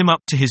should give him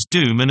up to his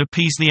doom and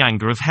appease the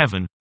anger of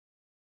heaven.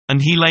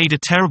 And he laid a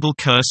terrible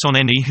curse on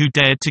any who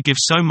dared to give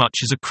so much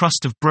as a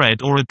crust of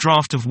bread or a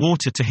draught of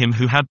water to him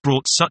who had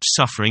brought such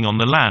suffering on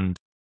the land.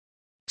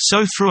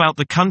 So throughout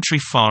the country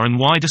far and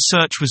wide a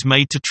search was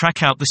made to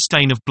track out the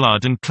stain of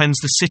blood and cleanse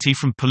the city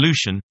from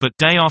pollution, but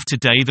day after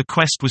day the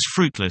quest was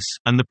fruitless,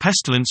 and the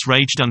pestilence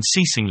raged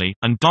unceasingly,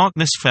 and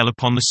darkness fell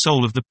upon the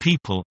soul of the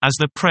people, as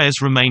their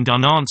prayers remained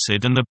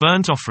unanswered and the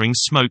burnt offerings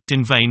smoked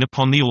in vain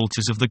upon the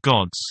altars of the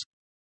gods.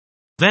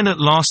 Then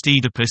at last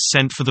Oedipus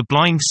sent for the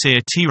blind seer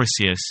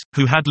Tiresias,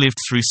 who had lived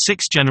through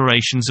 6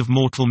 generations of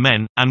mortal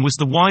men, and was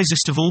the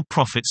wisest of all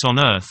prophets on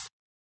earth.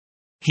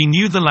 He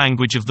knew the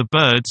language of the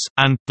birds,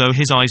 and, though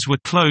his eyes were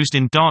closed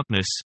in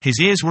darkness,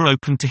 his ears were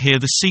open to hear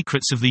the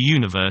secrets of the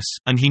universe,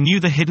 and he knew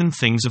the hidden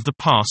things of the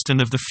past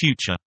and of the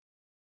future.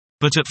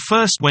 But at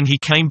first when he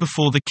came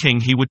before the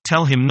king he would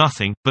tell him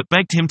nothing, but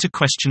begged him to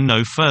question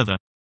no further.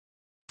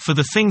 For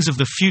the things of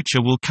the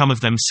future will come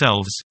of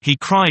themselves, he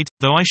cried,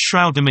 though I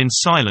shroud them in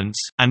silence,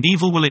 and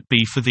evil will it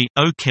be for thee,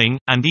 O king,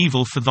 and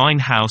evil for thine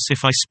house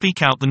if I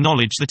speak out the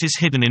knowledge that is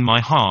hidden in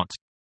my heart.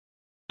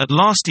 At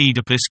last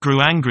Oedipus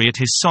grew angry at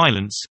his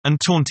silence, and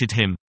taunted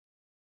him.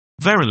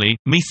 Verily,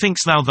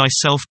 methinks thou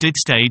thyself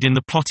didst aid in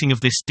the plotting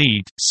of this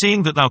deed,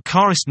 seeing that thou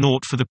carest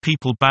naught for the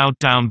people bowed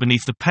down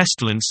beneath the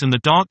pestilence and the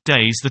dark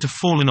days that have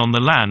fallen on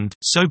the land,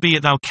 so be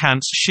it thou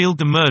canst shield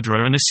the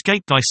murderer and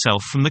escape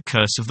thyself from the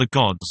curse of the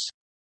gods.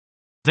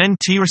 Then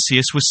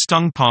Tiresias was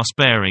stung past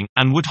bearing,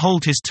 and would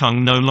hold his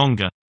tongue no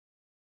longer.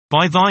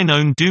 By thine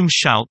own doom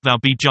shalt thou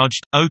be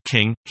judged, O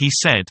king, he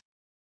said.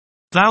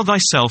 Thou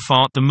thyself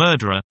art the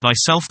murderer,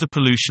 thyself the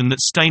pollution that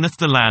staineth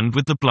the land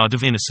with the blood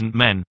of innocent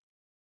men.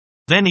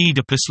 Then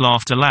Oedipus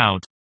laughed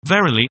aloud.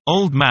 Verily,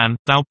 old man,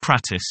 thou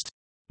pratest.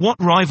 What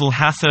rival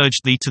hath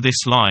urged thee to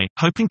this lie,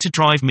 hoping to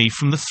drive me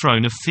from the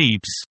throne of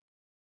Thebes?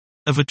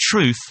 Of a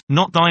truth,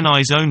 not thine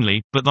eyes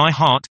only, but thy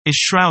heart, is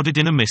shrouded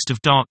in a mist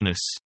of darkness.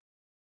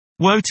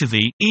 Woe to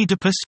thee,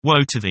 Oedipus,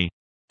 woe to thee!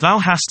 Thou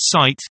hast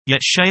sight,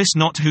 yet shayest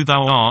not who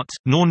thou art,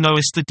 nor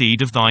knowest the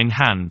deed of thine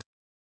hand.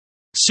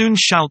 Soon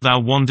shalt thou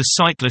wander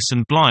sightless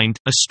and blind,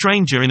 a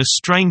stranger in a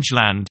strange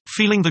land,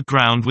 feeling the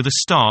ground with a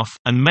staff,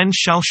 and men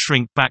shall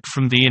shrink back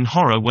from thee in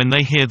horror when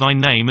they hear thy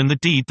name and the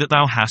deed that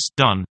thou hast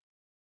done.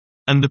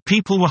 And the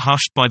people were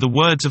hushed by the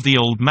words of the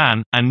old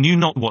man, and knew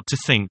not what to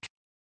think.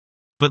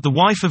 But the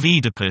wife of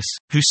Oedipus,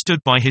 who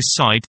stood by his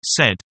side,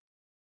 said,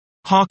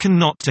 Hearken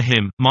not to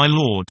him, my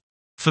lord.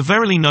 For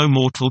verily no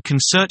mortal can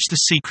search the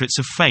secrets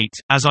of fate,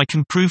 as I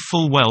can prove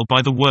full well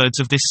by the words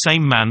of this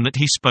same man that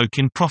he spoke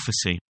in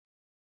prophecy.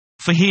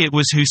 For he it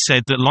was who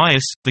said that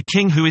Laius, the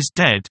king who is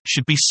dead,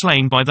 should be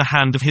slain by the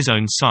hand of his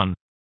own son.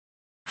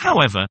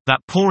 However, that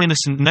poor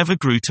innocent never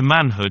grew to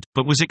manhood,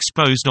 but was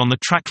exposed on the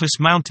trackless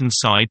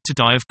mountainside to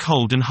die of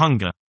cold and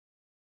hunger.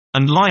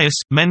 And Laius,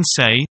 men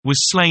say,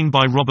 was slain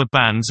by robber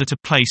bands at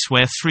a place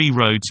where 3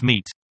 roads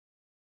meet.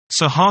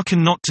 So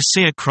hearken not to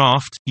seer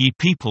craft, ye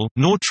people,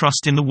 nor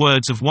trust in the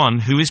words of one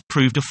who is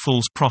proved a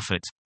false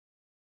prophet.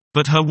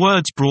 But her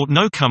words brought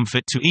no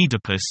comfort to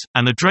Oedipus,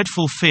 and a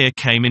dreadful fear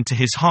came into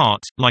his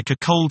heart, like a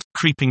cold,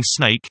 creeping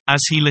snake,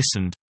 as he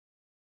listened.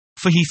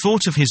 For he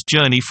thought of his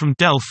journey from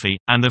Delphi,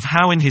 and of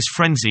how in his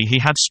frenzy he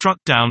had struck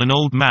down an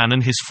old man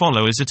and his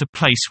followers at a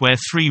place where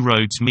 3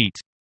 roads meet.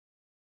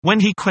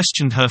 When he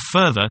questioned her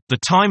further, the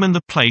time and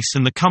the place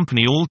and the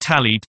company all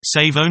tallied,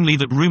 save only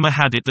that rumor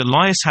had it that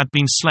Laius had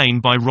been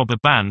slain by robber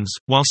bands,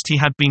 whilst he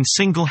had been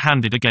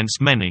single-handed against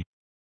many.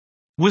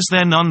 Was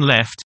there none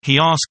left, he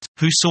asked,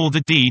 who saw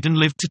the deed and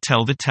lived to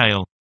tell the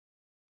tale?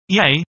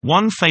 Yea,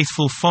 one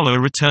faithful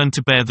follower returned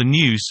to bear the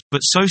news,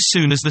 but so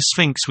soon as the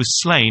Sphinx was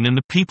slain and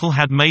the people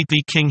had made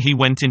thee king he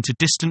went into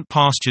distant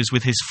pastures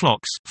with his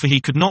flocks, for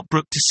he could not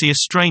brook to see a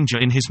stranger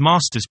in his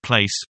master's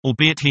place,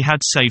 albeit he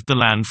had saved the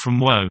land from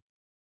woe.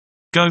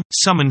 Go,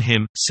 summon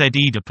him, said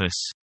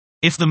Oedipus.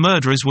 If the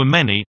murderers were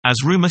many,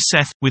 as rumor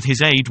saith, with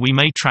his aid we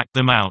may track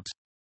them out.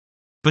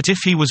 But if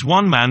he was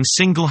one man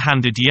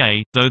single-handed,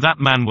 yea, though that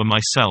man were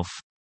myself.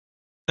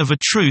 Of a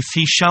truth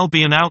he shall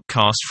be an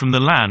outcast from the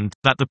land,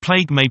 that the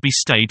plague may be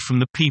stayed from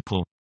the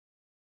people.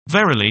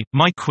 Verily,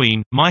 my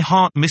queen, my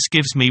heart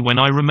misgives me when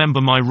I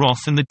remember my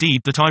wrath and the deed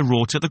that I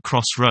wrought at the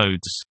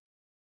crossroads.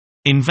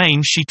 In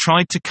vain she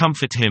tried to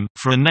comfort him,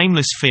 for a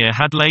nameless fear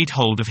had laid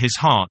hold of his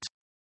heart.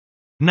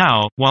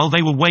 Now, while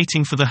they were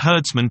waiting for the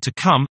herdsman to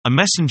come, a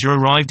messenger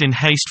arrived in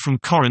haste from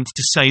Corinth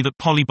to say that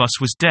Polybus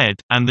was dead,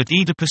 and that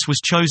Oedipus was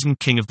chosen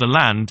king of the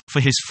land,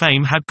 for his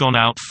fame had gone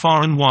out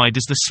far and wide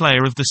as the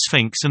slayer of the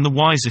Sphinx and the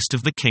wisest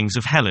of the kings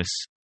of Hellas.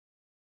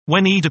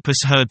 When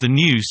Oedipus heard the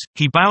news,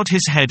 he bowed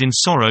his head in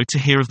sorrow to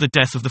hear of the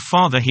death of the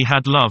father he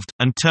had loved,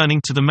 and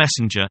turning to the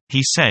messenger,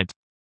 he said,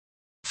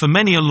 For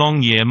many a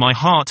long year my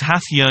heart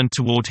hath yearned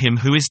toward him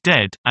who is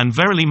dead, and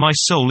verily my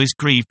soul is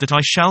grieved that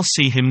I shall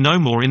see him no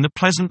more in the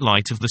pleasant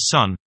light of the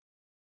sun.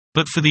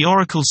 But for the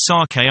oracle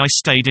Sarche I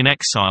stayed in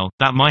exile,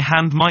 that my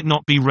hand might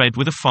not be red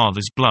with a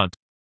father's blood.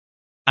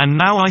 And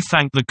now I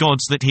thank the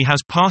gods that he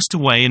has passed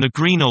away in a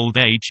green old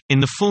age, in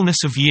the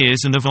fullness of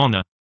years and of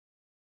honor.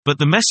 But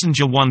the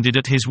messenger wondered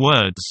at his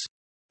words.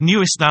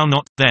 Knewest thou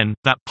not, then,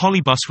 that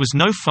Polybus was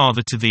no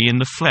father to thee in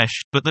the flesh,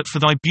 but that for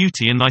thy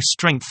beauty and thy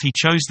strength he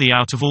chose thee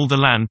out of all the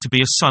land to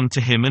be a son to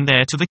him and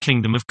heir to the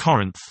kingdom of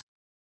Corinth?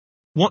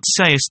 What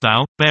sayest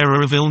thou,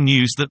 bearer of ill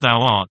news that thou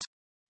art?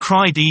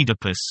 Cried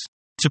Oedipus.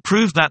 To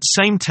prove that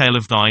same tale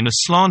of thine a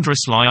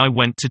slanderous lie I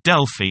went to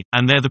Delphi,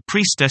 and there the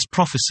priestess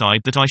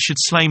prophesied that I should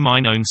slay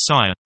mine own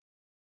sire.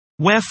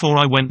 Wherefore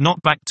I went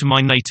not back to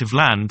my native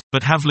land,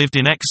 but have lived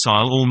in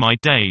exile all my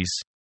days.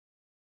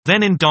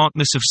 Then in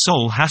darkness of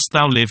soul hast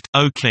thou lived,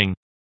 O king.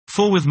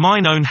 For with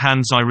mine own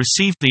hands I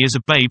received thee as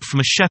a babe from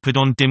a shepherd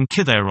on dim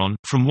Kithaeron,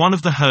 from one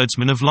of the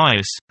herdsmen of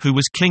Laius, who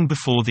was king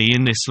before thee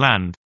in this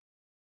land.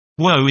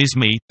 Woe is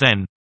me,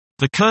 then!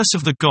 The curse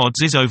of the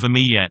gods is over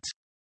me yet.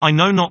 I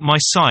know not my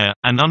sire,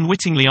 and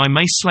unwittingly I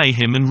may slay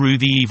him and rue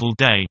the evil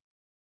day.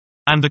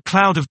 And a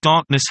cloud of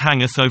darkness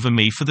hangeth over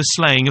me for the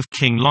slaying of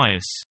King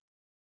Laius.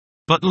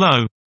 But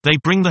lo! They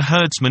bring the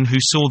herdsman who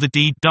saw the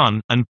deed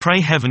done, and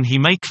pray heaven he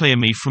may clear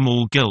me from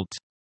all guilt.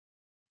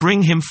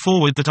 Bring him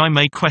forward that I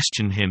may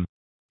question him.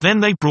 Then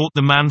they brought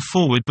the man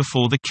forward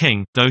before the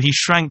king, though he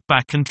shrank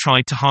back and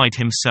tried to hide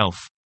himself.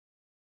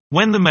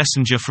 When the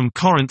messenger from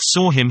Corinth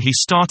saw him he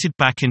started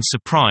back in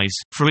surprise,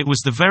 for it was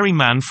the very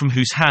man from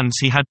whose hands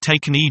he had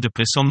taken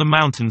Oedipus on the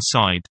mountain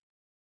side.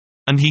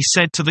 And he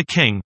said to the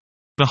king,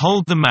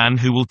 Behold the man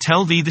who will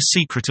tell thee the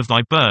secret of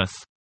thy birth.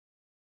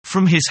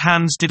 From his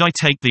hands did I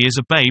take thee as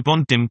a babe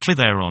on dim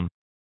Kithaeron.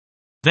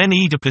 Then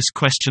Oedipus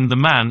questioned the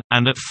man,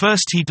 and at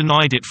first he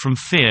denied it from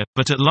fear,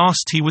 but at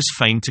last he was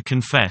fain to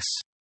confess.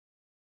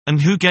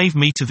 And who gave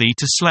me to thee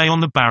to slay on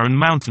the barren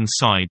mountain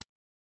side?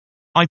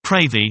 I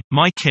pray thee,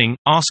 my king,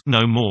 ask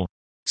no more.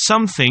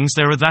 Some things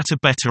there are that are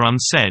better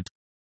unsaid.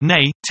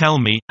 Nay, tell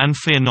me, and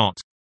fear not.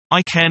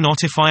 I care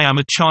not if I am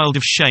a child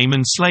of shame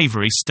and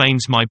slavery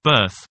stains my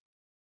birth.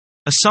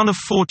 A son of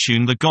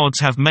fortune the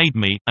gods have made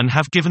me, and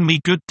have given me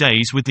good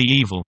days with the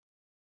evil.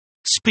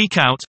 Speak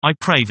out, I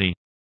pray thee.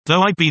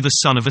 Though I be the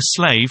son of a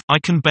slave, I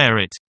can bear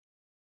it.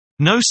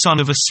 No son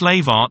of a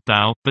slave art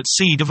thou, but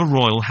seed of a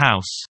royal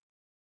house.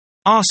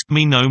 Ask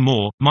me no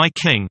more, my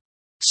king.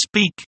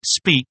 Speak,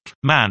 speak,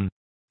 man.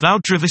 Thou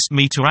drivest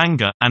me to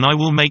anger, and I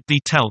will make thee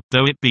tell,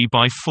 though it be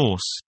by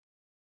force.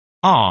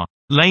 Ah!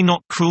 Lay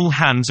not cruel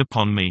hands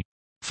upon me.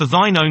 For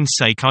thine own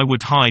sake I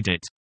would hide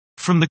it.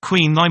 From the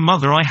queen thy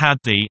mother I had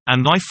thee,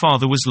 and thy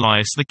father was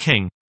Laius the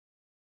king.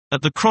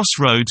 At the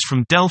crossroads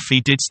from Delphi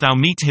didst thou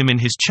meet him in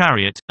his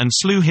chariot, and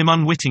slew him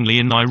unwittingly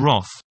in thy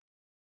wrath.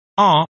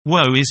 Ah,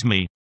 woe is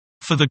me!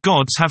 For the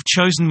gods have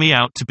chosen me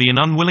out to be an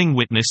unwilling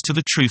witness to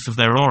the truth of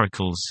their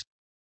oracles.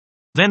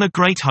 Then a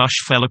great hush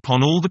fell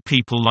upon all the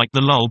people like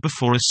the lull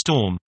before a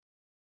storm.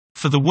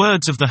 For the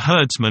words of the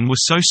herdsman were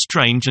so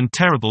strange and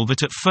terrible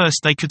that at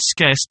first they could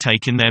scarce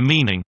take in their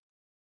meaning.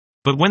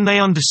 But when they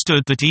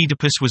understood that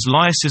Oedipus was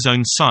Laius's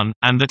own son,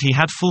 and that he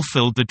had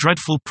fulfilled the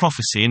dreadful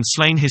prophecy and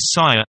slain his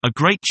sire, a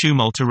great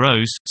tumult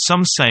arose,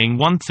 some saying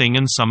one thing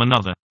and some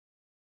another.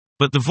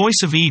 But the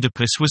voice of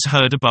Oedipus was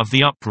heard above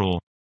the uproar.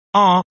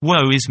 Ah,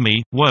 woe is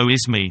me, woe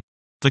is me!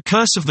 The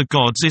curse of the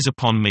gods is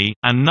upon me,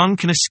 and none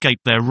can escape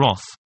their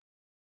wrath.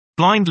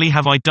 Blindly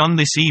have I done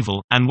this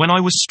evil, and when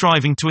I was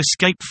striving to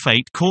escape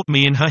fate caught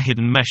me in her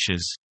hidden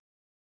meshes.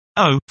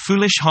 O,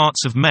 foolish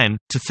hearts of men,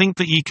 to think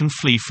that ye can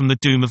flee from the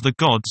doom of the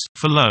gods,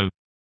 for lo!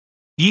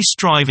 Ye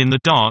strive in the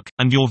dark,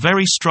 and your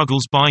very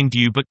struggles bind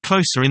you but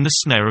closer in the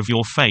snare of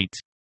your fate.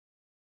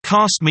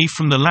 Cast me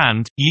from the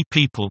land, ye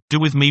people,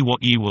 do with me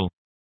what ye will.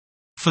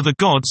 For the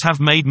gods have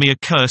made me a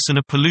curse and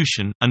a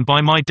pollution, and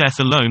by my death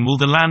alone will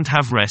the land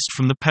have rest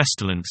from the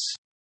pestilence.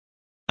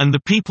 And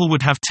the people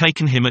would have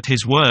taken him at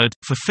his word,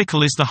 for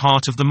fickle is the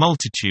heart of the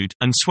multitude,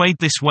 and swayed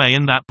this way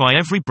and that by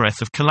every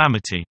breath of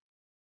calamity.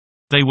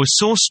 They were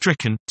sore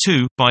stricken,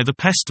 too, by the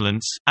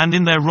pestilence, and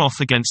in their wrath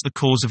against the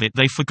cause of it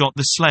they forgot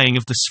the slaying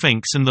of the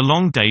Sphinx and the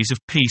long days of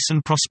peace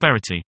and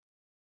prosperity.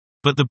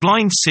 But the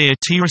blind seer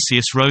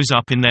Tiresias rose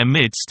up in their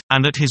midst,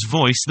 and at his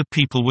voice the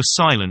people were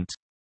silent.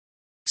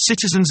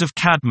 Citizens of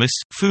Cadmus,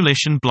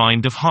 foolish and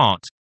blind of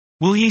heart!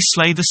 Will ye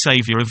slay the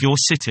saviour of your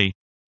city?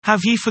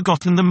 Have ye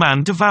forgotten the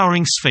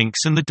man-devouring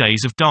Sphinx and the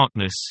days of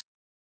darkness?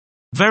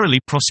 Verily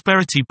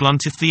prosperity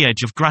blunteth the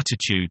edge of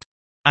gratitude.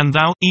 And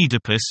thou,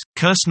 Oedipus,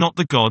 curse not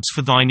the gods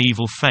for thine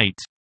evil fate.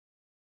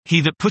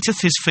 He that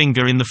putteth his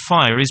finger in the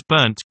fire is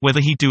burnt, whether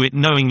he do it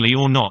knowingly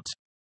or not.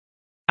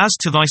 As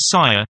to thy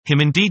sire,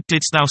 him indeed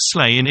didst thou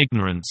slay in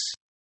ignorance.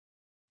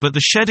 But the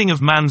shedding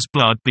of man's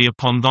blood be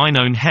upon thine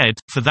own head,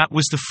 for that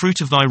was the fruit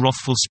of thy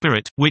wrathful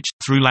spirit, which,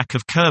 through lack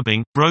of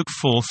curbing, broke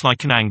forth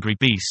like an angry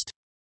beast.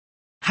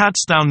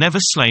 Hadst thou never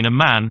slain a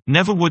man,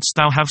 never wouldst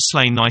thou have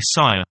slain thy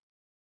sire.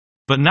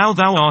 But now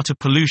thou art a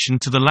pollution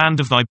to the land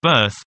of thy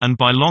birth, and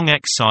by long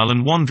exile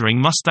and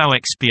wandering must thou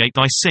expiate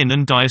thy sin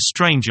and die a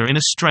stranger in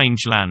a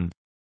strange land.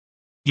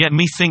 Yet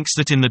methinks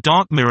that in the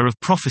dark mirror of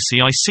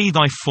prophecy I see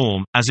thy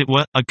form, as it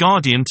were, a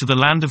guardian to the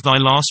land of thy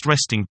last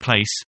resting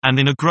place, and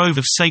in a grove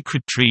of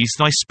sacred trees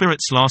thy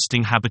spirit's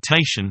lasting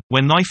habitation,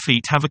 when thy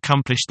feet have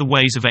accomplished the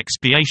ways of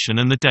expiation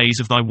and the days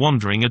of thy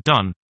wandering are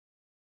done.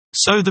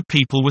 So the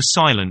people were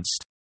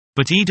silenced.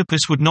 But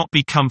Oedipus would not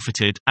be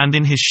comforted, and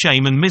in his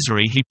shame and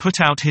misery he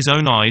put out his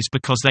own eyes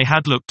because they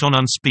had looked on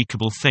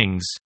unspeakable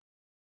things.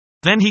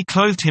 Then he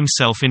clothed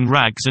himself in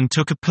rags and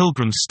took a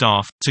pilgrim's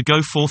staff, to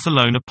go forth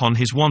alone upon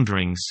his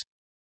wanderings.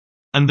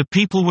 And the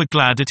people were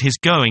glad at his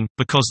going,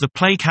 because the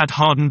plague had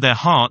hardened their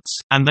hearts,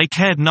 and they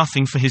cared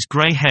nothing for his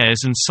grey hairs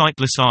and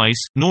sightless eyes,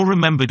 nor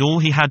remembered all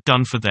he had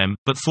done for them,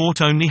 but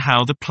thought only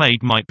how the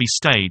plague might be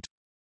stayed.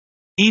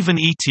 Even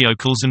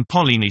Eteocles and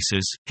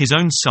Polynices, his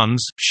own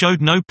sons,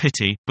 showed no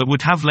pity, but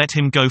would have let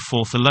him go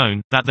forth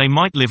alone, that they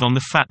might live on the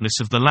fatness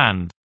of the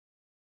land.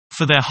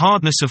 For their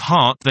hardness of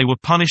heart they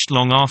were punished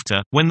long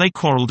after, when they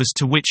quarrelled as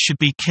to which should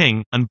be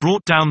king, and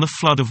brought down the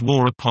flood of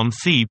war upon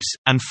Thebes,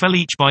 and fell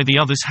each by the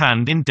other's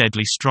hand in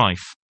deadly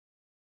strife.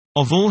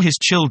 Of all his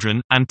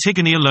children,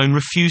 Antigone alone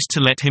refused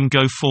to let him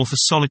go forth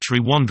a solitary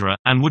wanderer,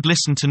 and would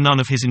listen to none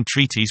of his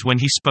entreaties when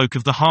he spoke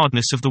of the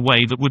hardness of the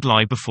way that would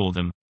lie before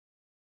them.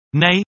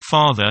 Nay,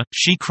 father,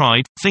 she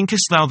cried,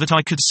 thinkest thou that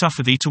I could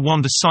suffer thee to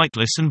wander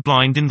sightless and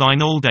blind in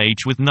thine old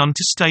age with none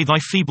to stay thy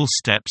feeble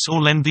steps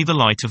or lend thee the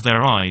light of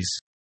their eyes?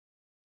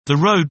 The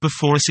road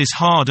before us is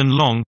hard and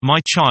long, my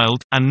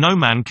child, and no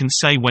man can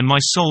say when my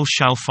soul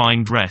shall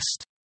find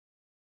rest.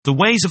 The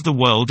ways of the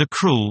world are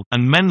cruel,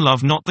 and men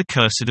love not the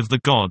cursed of the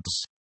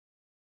gods.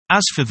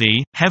 As for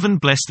thee, heaven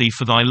bless thee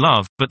for thy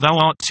love, but thou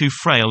art too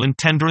frail and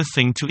tender a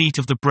thing to eat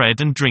of the bread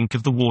and drink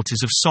of the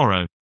waters of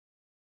sorrow.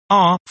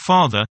 Ah,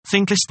 father,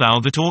 thinkest thou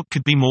that aught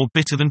could be more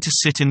bitter than to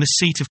sit in the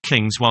seat of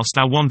kings whilst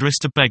thou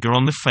wanderest a beggar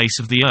on the face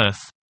of the earth?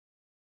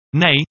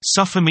 Nay,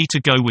 suffer me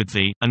to go with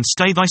thee, and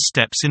stay thy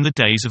steps in the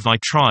days of thy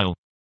trial.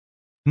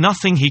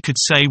 Nothing he could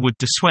say would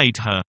dissuade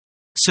her.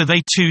 So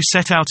they two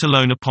set out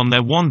alone upon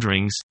their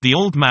wanderings, the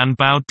old man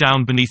bowed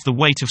down beneath the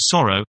weight of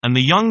sorrow, and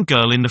the young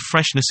girl in the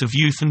freshness of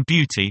youth and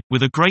beauty,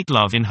 with a great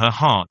love in her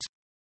heart.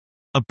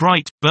 A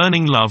bright,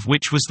 burning love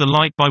which was the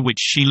light by which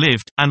she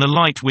lived, and a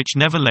light which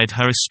never led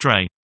her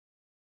astray.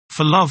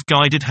 For love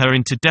guided her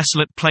into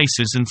desolate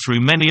places and through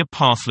many a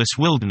pathless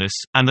wilderness,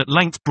 and at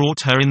length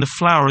brought her in the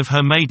flower of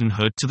her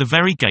maidenhood to the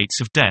very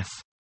gates of death.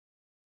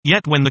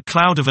 Yet when the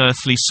cloud of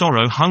earthly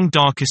sorrow hung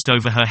darkest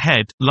over her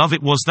head, love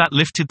it was that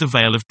lifted the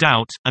veil of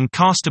doubt, and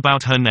cast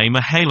about her name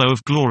a halo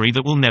of glory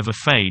that will never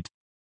fade.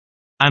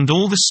 And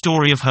all the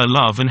story of her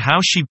love and how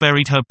she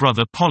buried her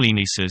brother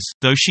Polynices,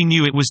 though she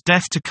knew it was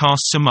death to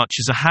cast so much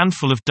as a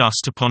handful of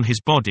dust upon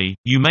his body,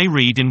 you may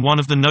read in one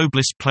of the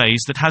noblest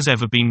plays that has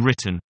ever been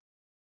written.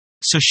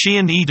 So she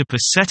and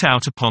Oedipus set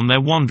out upon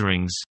their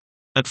wanderings.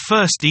 At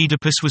first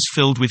Oedipus was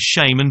filled with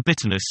shame and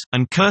bitterness,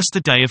 and cursed the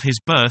day of his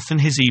birth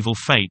and his evil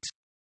fate.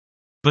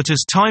 But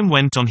as time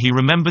went on he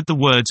remembered the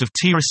words of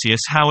Tiresias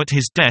how at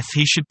his death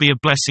he should be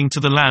a blessing to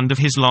the land of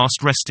his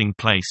last resting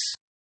place.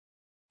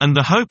 And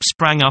the hope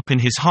sprang up in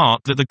his heart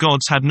that the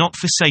gods had not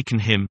forsaken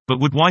him, but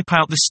would wipe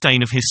out the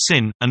stain of his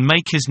sin, and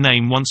make his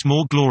name once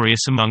more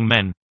glorious among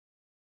men.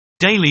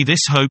 Daily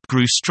this hope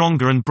grew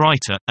stronger and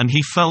brighter, and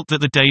he felt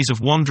that the days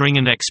of wandering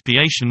and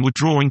expiation were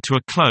drawing to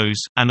a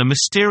close, and a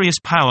mysterious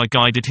power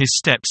guided his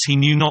steps he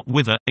knew not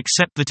whither,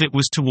 except that it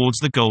was towards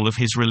the goal of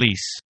his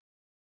release.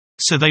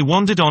 So they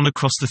wandered on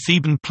across the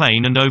Theban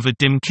plain and over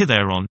dim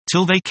Kithaeron,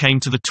 till they came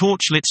to the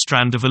torch-lit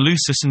strand of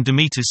Eleusis and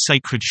Demeter's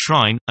sacred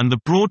shrine, and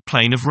the broad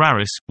plain of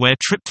Raris, where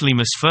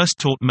Triptolemus first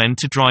taught men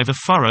to drive a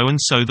furrow and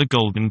sow the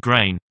golden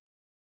grain.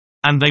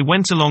 And they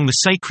went along the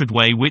sacred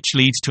way which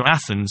leads to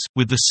Athens,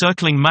 with the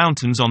circling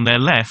mountains on their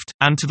left,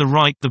 and to the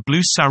right the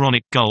blue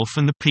Saronic Gulf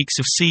and the peaks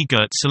of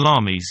sea-girt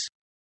Salamis.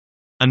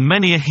 And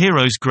many a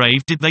hero's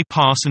grave did they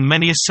pass and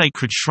many a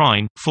sacred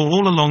shrine, for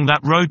all along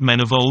that road men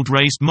of old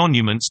raised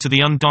monuments to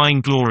the undying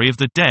glory of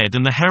the dead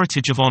and the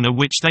heritage of honor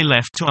which they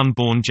left to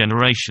unborn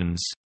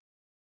generations.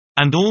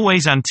 And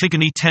always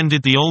Antigone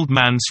tended the old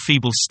man's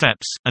feeble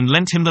steps, and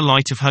lent him the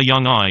light of her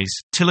young eyes,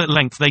 till at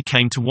length they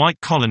came to White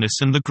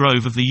Colonus and the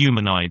grove of the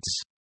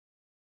Eumenides.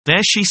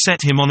 There she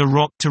set him on a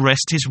rock to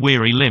rest his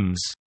weary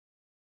limbs.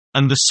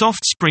 And the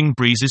soft spring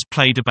breezes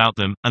played about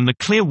them, and the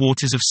clear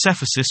waters of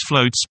Cephisus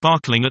flowed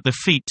sparkling at their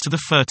feet to the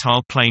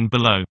fertile plain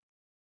below.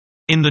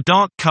 In the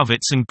dark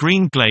coverts and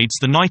green glades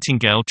the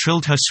nightingale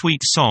trilled her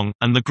sweet song,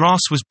 and the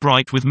grass was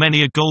bright with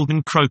many a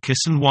golden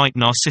crocus and white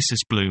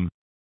narcissus bloom.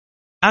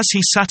 As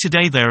he sat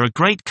there, a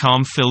great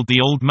calm filled the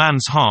old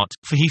man's heart,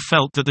 for he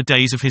felt that the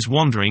days of his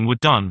wandering were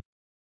done.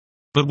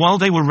 But while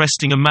they were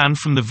resting, a man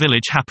from the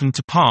village happened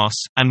to pass,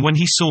 and when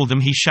he saw them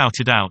he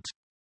shouted out,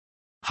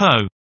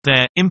 "Ho!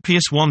 There,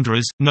 impious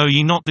wanderers, know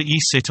ye not that ye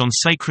sit on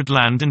sacred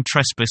land and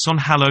trespass on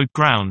hallowed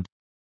ground?"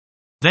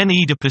 Then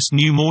Oedipus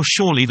knew more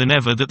surely than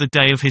ever that the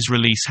day of his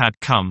release had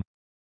come.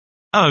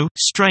 "O,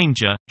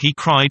 stranger," he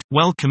cried,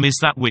 "welcome is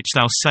that which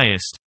thou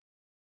sayest.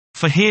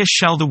 For here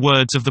shall the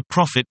words of the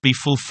prophet be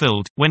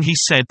fulfilled, when he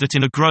said that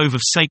in a grove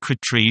of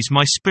sacred trees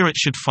my spirit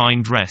should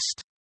find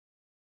rest."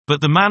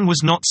 But the man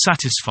was not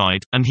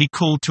satisfied, and he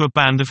called to a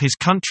band of his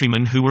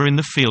countrymen who were in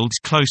the fields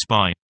close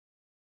by.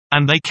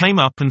 And they came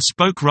up and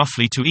spoke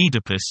roughly to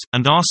Oedipus,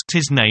 and asked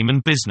his name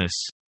and business.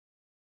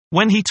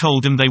 When he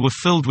told them, they were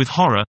filled with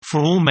horror, for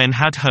all men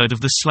had heard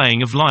of the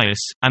slaying of Laius,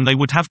 and they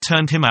would have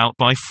turned him out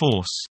by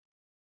force.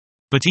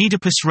 But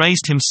Oedipus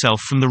raised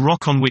himself from the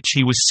rock on which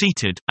he was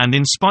seated, and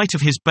in spite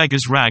of his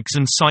beggar's rags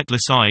and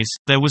sightless eyes,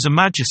 there was a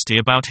majesty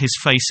about his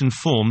face and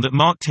form that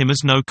marked him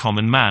as no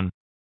common man.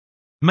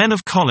 "Men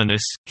of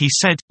Colonus," he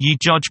said, "ye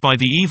judge by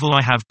the evil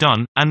I have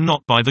done, and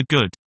not by the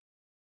good.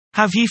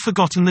 Have ye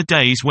forgotten the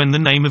days when the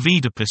name of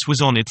Oedipus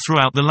was honored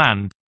throughout the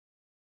land?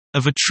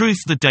 Of a truth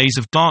the days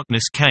of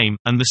darkness came,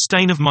 and the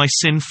stain of my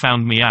sin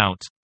found me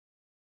out.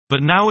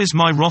 But now is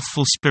my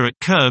wrathful spirit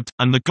curbed,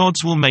 and the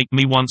gods will make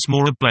me once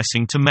more a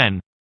blessing to men.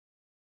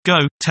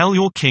 Go, tell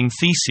your king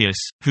Theseus,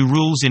 who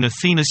rules in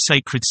Athena's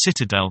sacred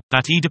citadel,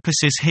 that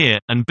Oedipus is here,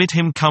 and bid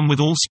him come with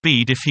all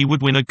speed if he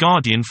would win a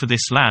guardian for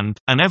this land,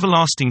 an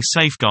everlasting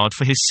safeguard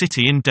for his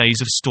city in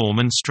days of storm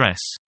and stress."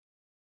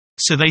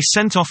 So they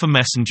sent off a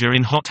messenger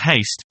in hot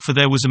haste, for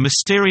there was a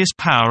mysterious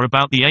power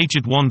about the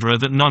aged wanderer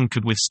that none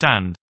could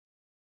withstand.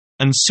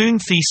 And soon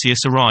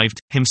Theseus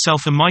arrived,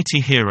 himself a mighty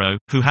hero,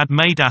 who had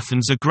made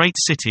Athens a great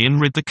city and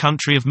rid the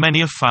country of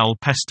many a foul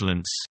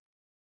pestilence.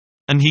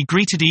 And he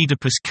greeted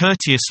Oedipus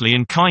courteously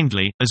and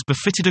kindly, as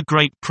befitted a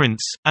great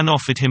prince, and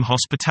offered him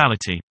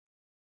hospitality.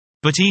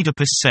 But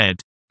Oedipus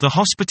said, "The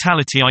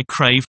hospitality I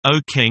crave,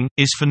 O king,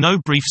 is for no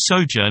brief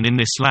sojourn in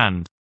this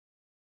land.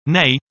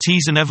 Nay,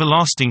 'tis an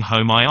everlasting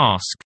home I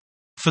ask.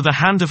 For the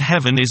hand of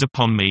heaven is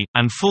upon me,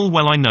 and full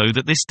well I know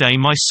that this day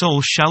my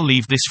soul shall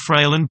leave this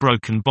frail and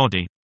broken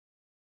body.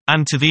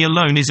 And to thee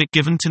alone is it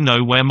given to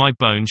know where my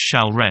bones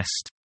shall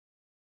rest.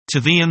 To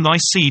thee and thy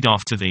seed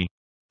after thee.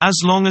 As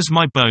long as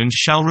my bones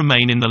shall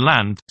remain in the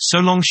land, so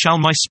long shall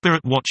my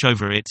spirit watch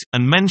over it,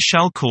 and men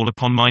shall call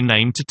upon my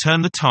name to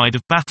turn the tide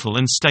of battle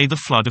and stay the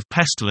flood of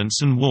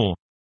pestilence and war.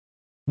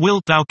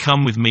 Wilt thou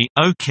come with me,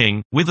 O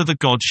king, whither the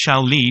gods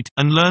shall lead,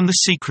 and learn the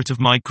secret of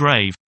my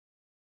grave?"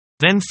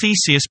 Then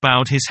Theseus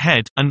bowed his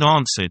head, and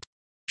answered,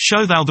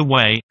 "Show thou the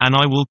way, and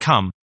I will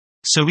come."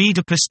 So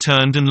Oedipus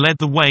turned and led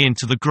the way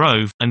into the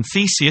grove, and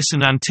Theseus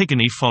and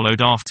Antigone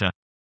followed after.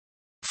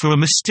 For a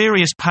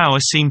mysterious power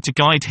seemed to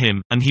guide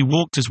him, and he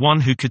walked as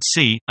one who could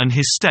see, and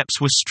his steps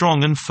were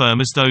strong and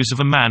firm as those of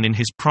a man in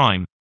his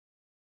prime.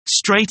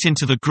 Straight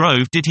into the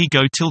grove did he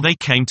go till they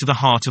came to the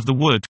heart of the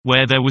wood,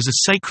 where there was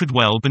a sacred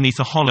well beneath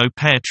a hollow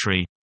pear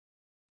tree.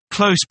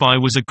 Close by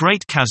was a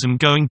great chasm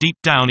going deep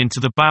down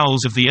into the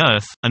bowels of the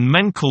earth, and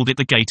men called it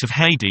the gate of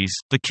Hades,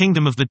 the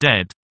kingdom of the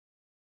dead.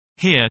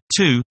 Here,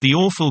 too, the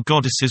awful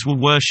goddesses were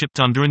worshipped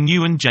under a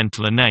new and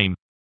gentler name.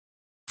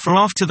 For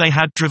after they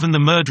had driven the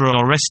murderer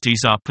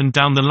Orestes up and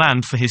down the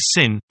land for his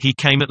sin, he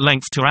came at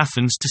length to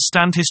Athens to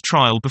stand his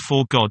trial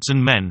before gods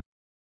and men.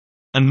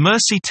 And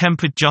mercy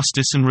tempered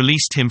justice and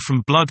released him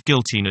from blood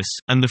guiltiness,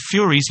 and the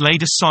Furies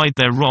laid aside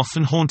their wrath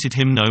and haunted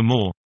him no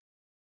more.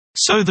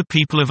 So the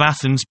people of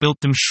Athens built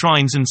them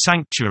shrines and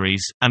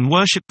sanctuaries, and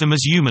worshipped them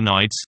as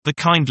Eumenides, the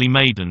kindly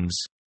maidens.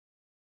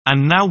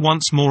 And now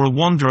once more a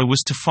wanderer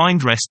was to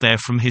find rest there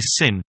from his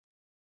sin.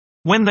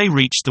 When they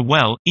reached the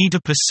well,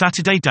 Oedipus sat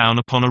down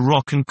upon a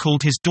rock and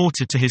called his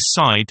daughter to his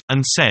side,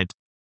 and said,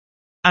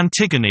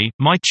 "Antigone,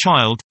 my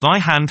child, thy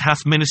hand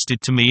hath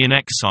ministered to me in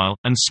exile,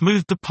 and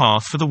smoothed the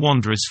path for the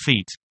wanderer's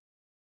feet.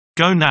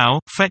 Go now,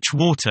 fetch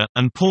water,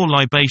 and pour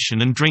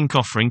libation and drink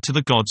offering to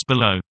the gods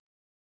below.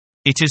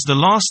 It is the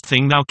last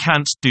thing thou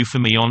canst do for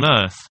me on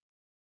earth."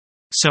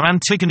 So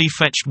Antigone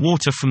fetched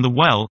water from the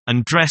well,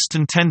 and dressed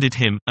and tended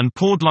him, and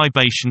poured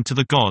libation to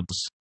the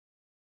gods.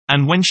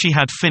 And when she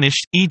had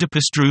finished,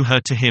 Oedipus drew her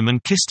to him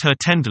and kissed her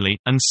tenderly,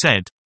 and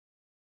said,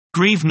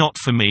 "Grieve not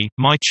for me,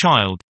 my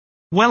child.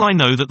 Well I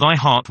know that thy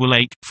heart will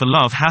ache, for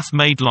love hath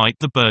made light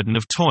the burden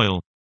of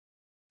toil.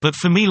 But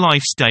for me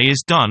life's day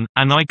is done,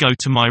 and I go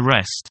to my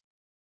rest.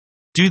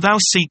 Do thou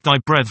seek thy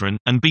brethren,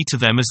 and be to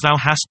them as thou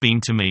hast been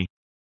to me.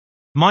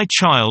 My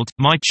child,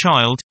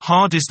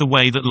 hard is the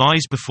way that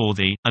lies before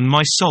thee, and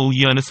my soul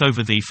yearneth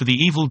over thee for the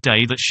evil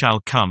day that shall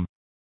come.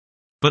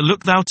 But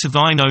look thou to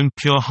thine own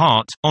pure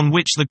heart, on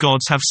which the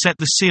gods have set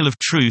the seal of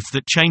truth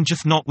that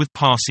changeth not with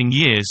passing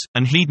years,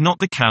 and heed not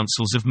the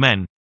counsels of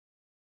men."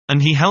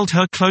 And he held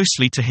her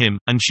closely to him,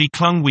 and she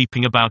clung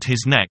weeping about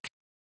his neck.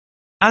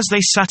 As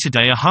they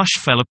Saturday a hush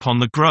fell upon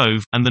the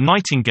grove, and the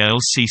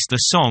nightingales ceased their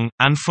song,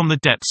 and from the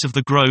depths of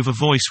the grove a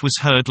voice was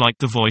heard like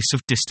the voice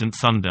of distant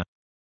thunder.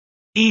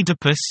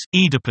 Oedipus,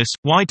 Oedipus,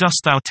 why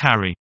dost thou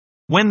tarry?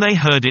 When they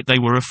heard it they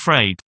were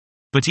afraid.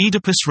 But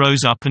Oedipus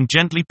rose up and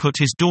gently put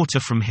his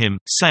daughter from him,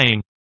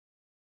 saying,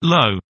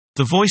 Lo,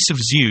 the voice of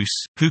Zeus,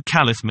 who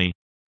calleth me.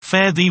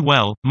 Fare thee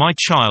well, my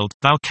child,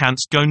 thou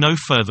canst go no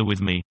further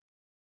with me.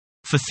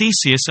 For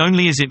Theseus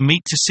only is it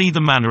meet to see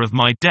the manner of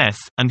my death,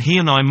 and he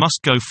and I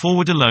must go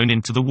forward alone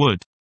into the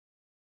wood.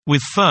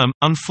 With firm,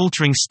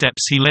 unfaltering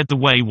steps he led the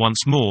way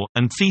once more,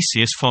 and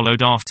Theseus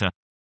followed after.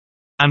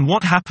 And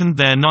what happened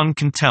there none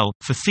can tell,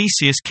 for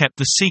Theseus kept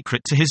the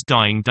secret to his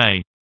dying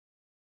day.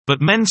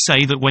 But men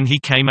say that when he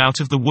came out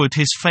of the wood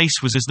his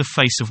face was as the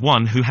face of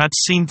one who had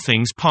seen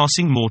things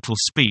passing mortal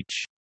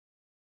speech.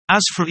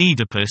 As for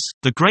Oedipus,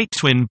 the great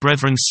twin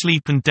brethren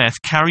Sleep and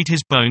Death carried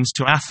his bones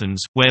to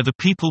Athens, where the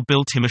people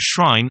built him a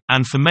shrine,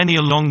 and for many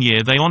a long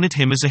year they honored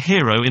him as a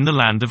hero in the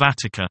land of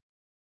Attica.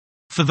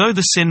 For though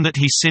the sin that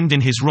he sinned in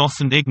his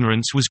wrath and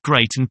ignorance was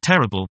great and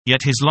terrible,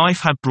 yet his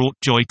life had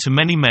brought joy to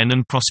many men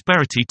and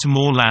prosperity to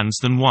more lands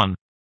than one.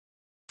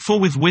 For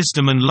with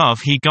wisdom and love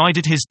he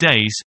guided his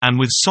days, and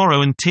with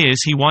sorrow and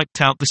tears he wiped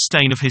out the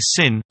stain of his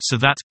sin, so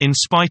that, in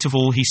spite of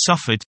all he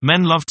suffered,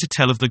 men loved to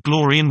tell of the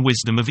glory and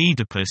wisdom of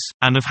Oedipus,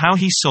 and of how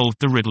he solved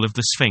the riddle of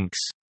the Sphinx.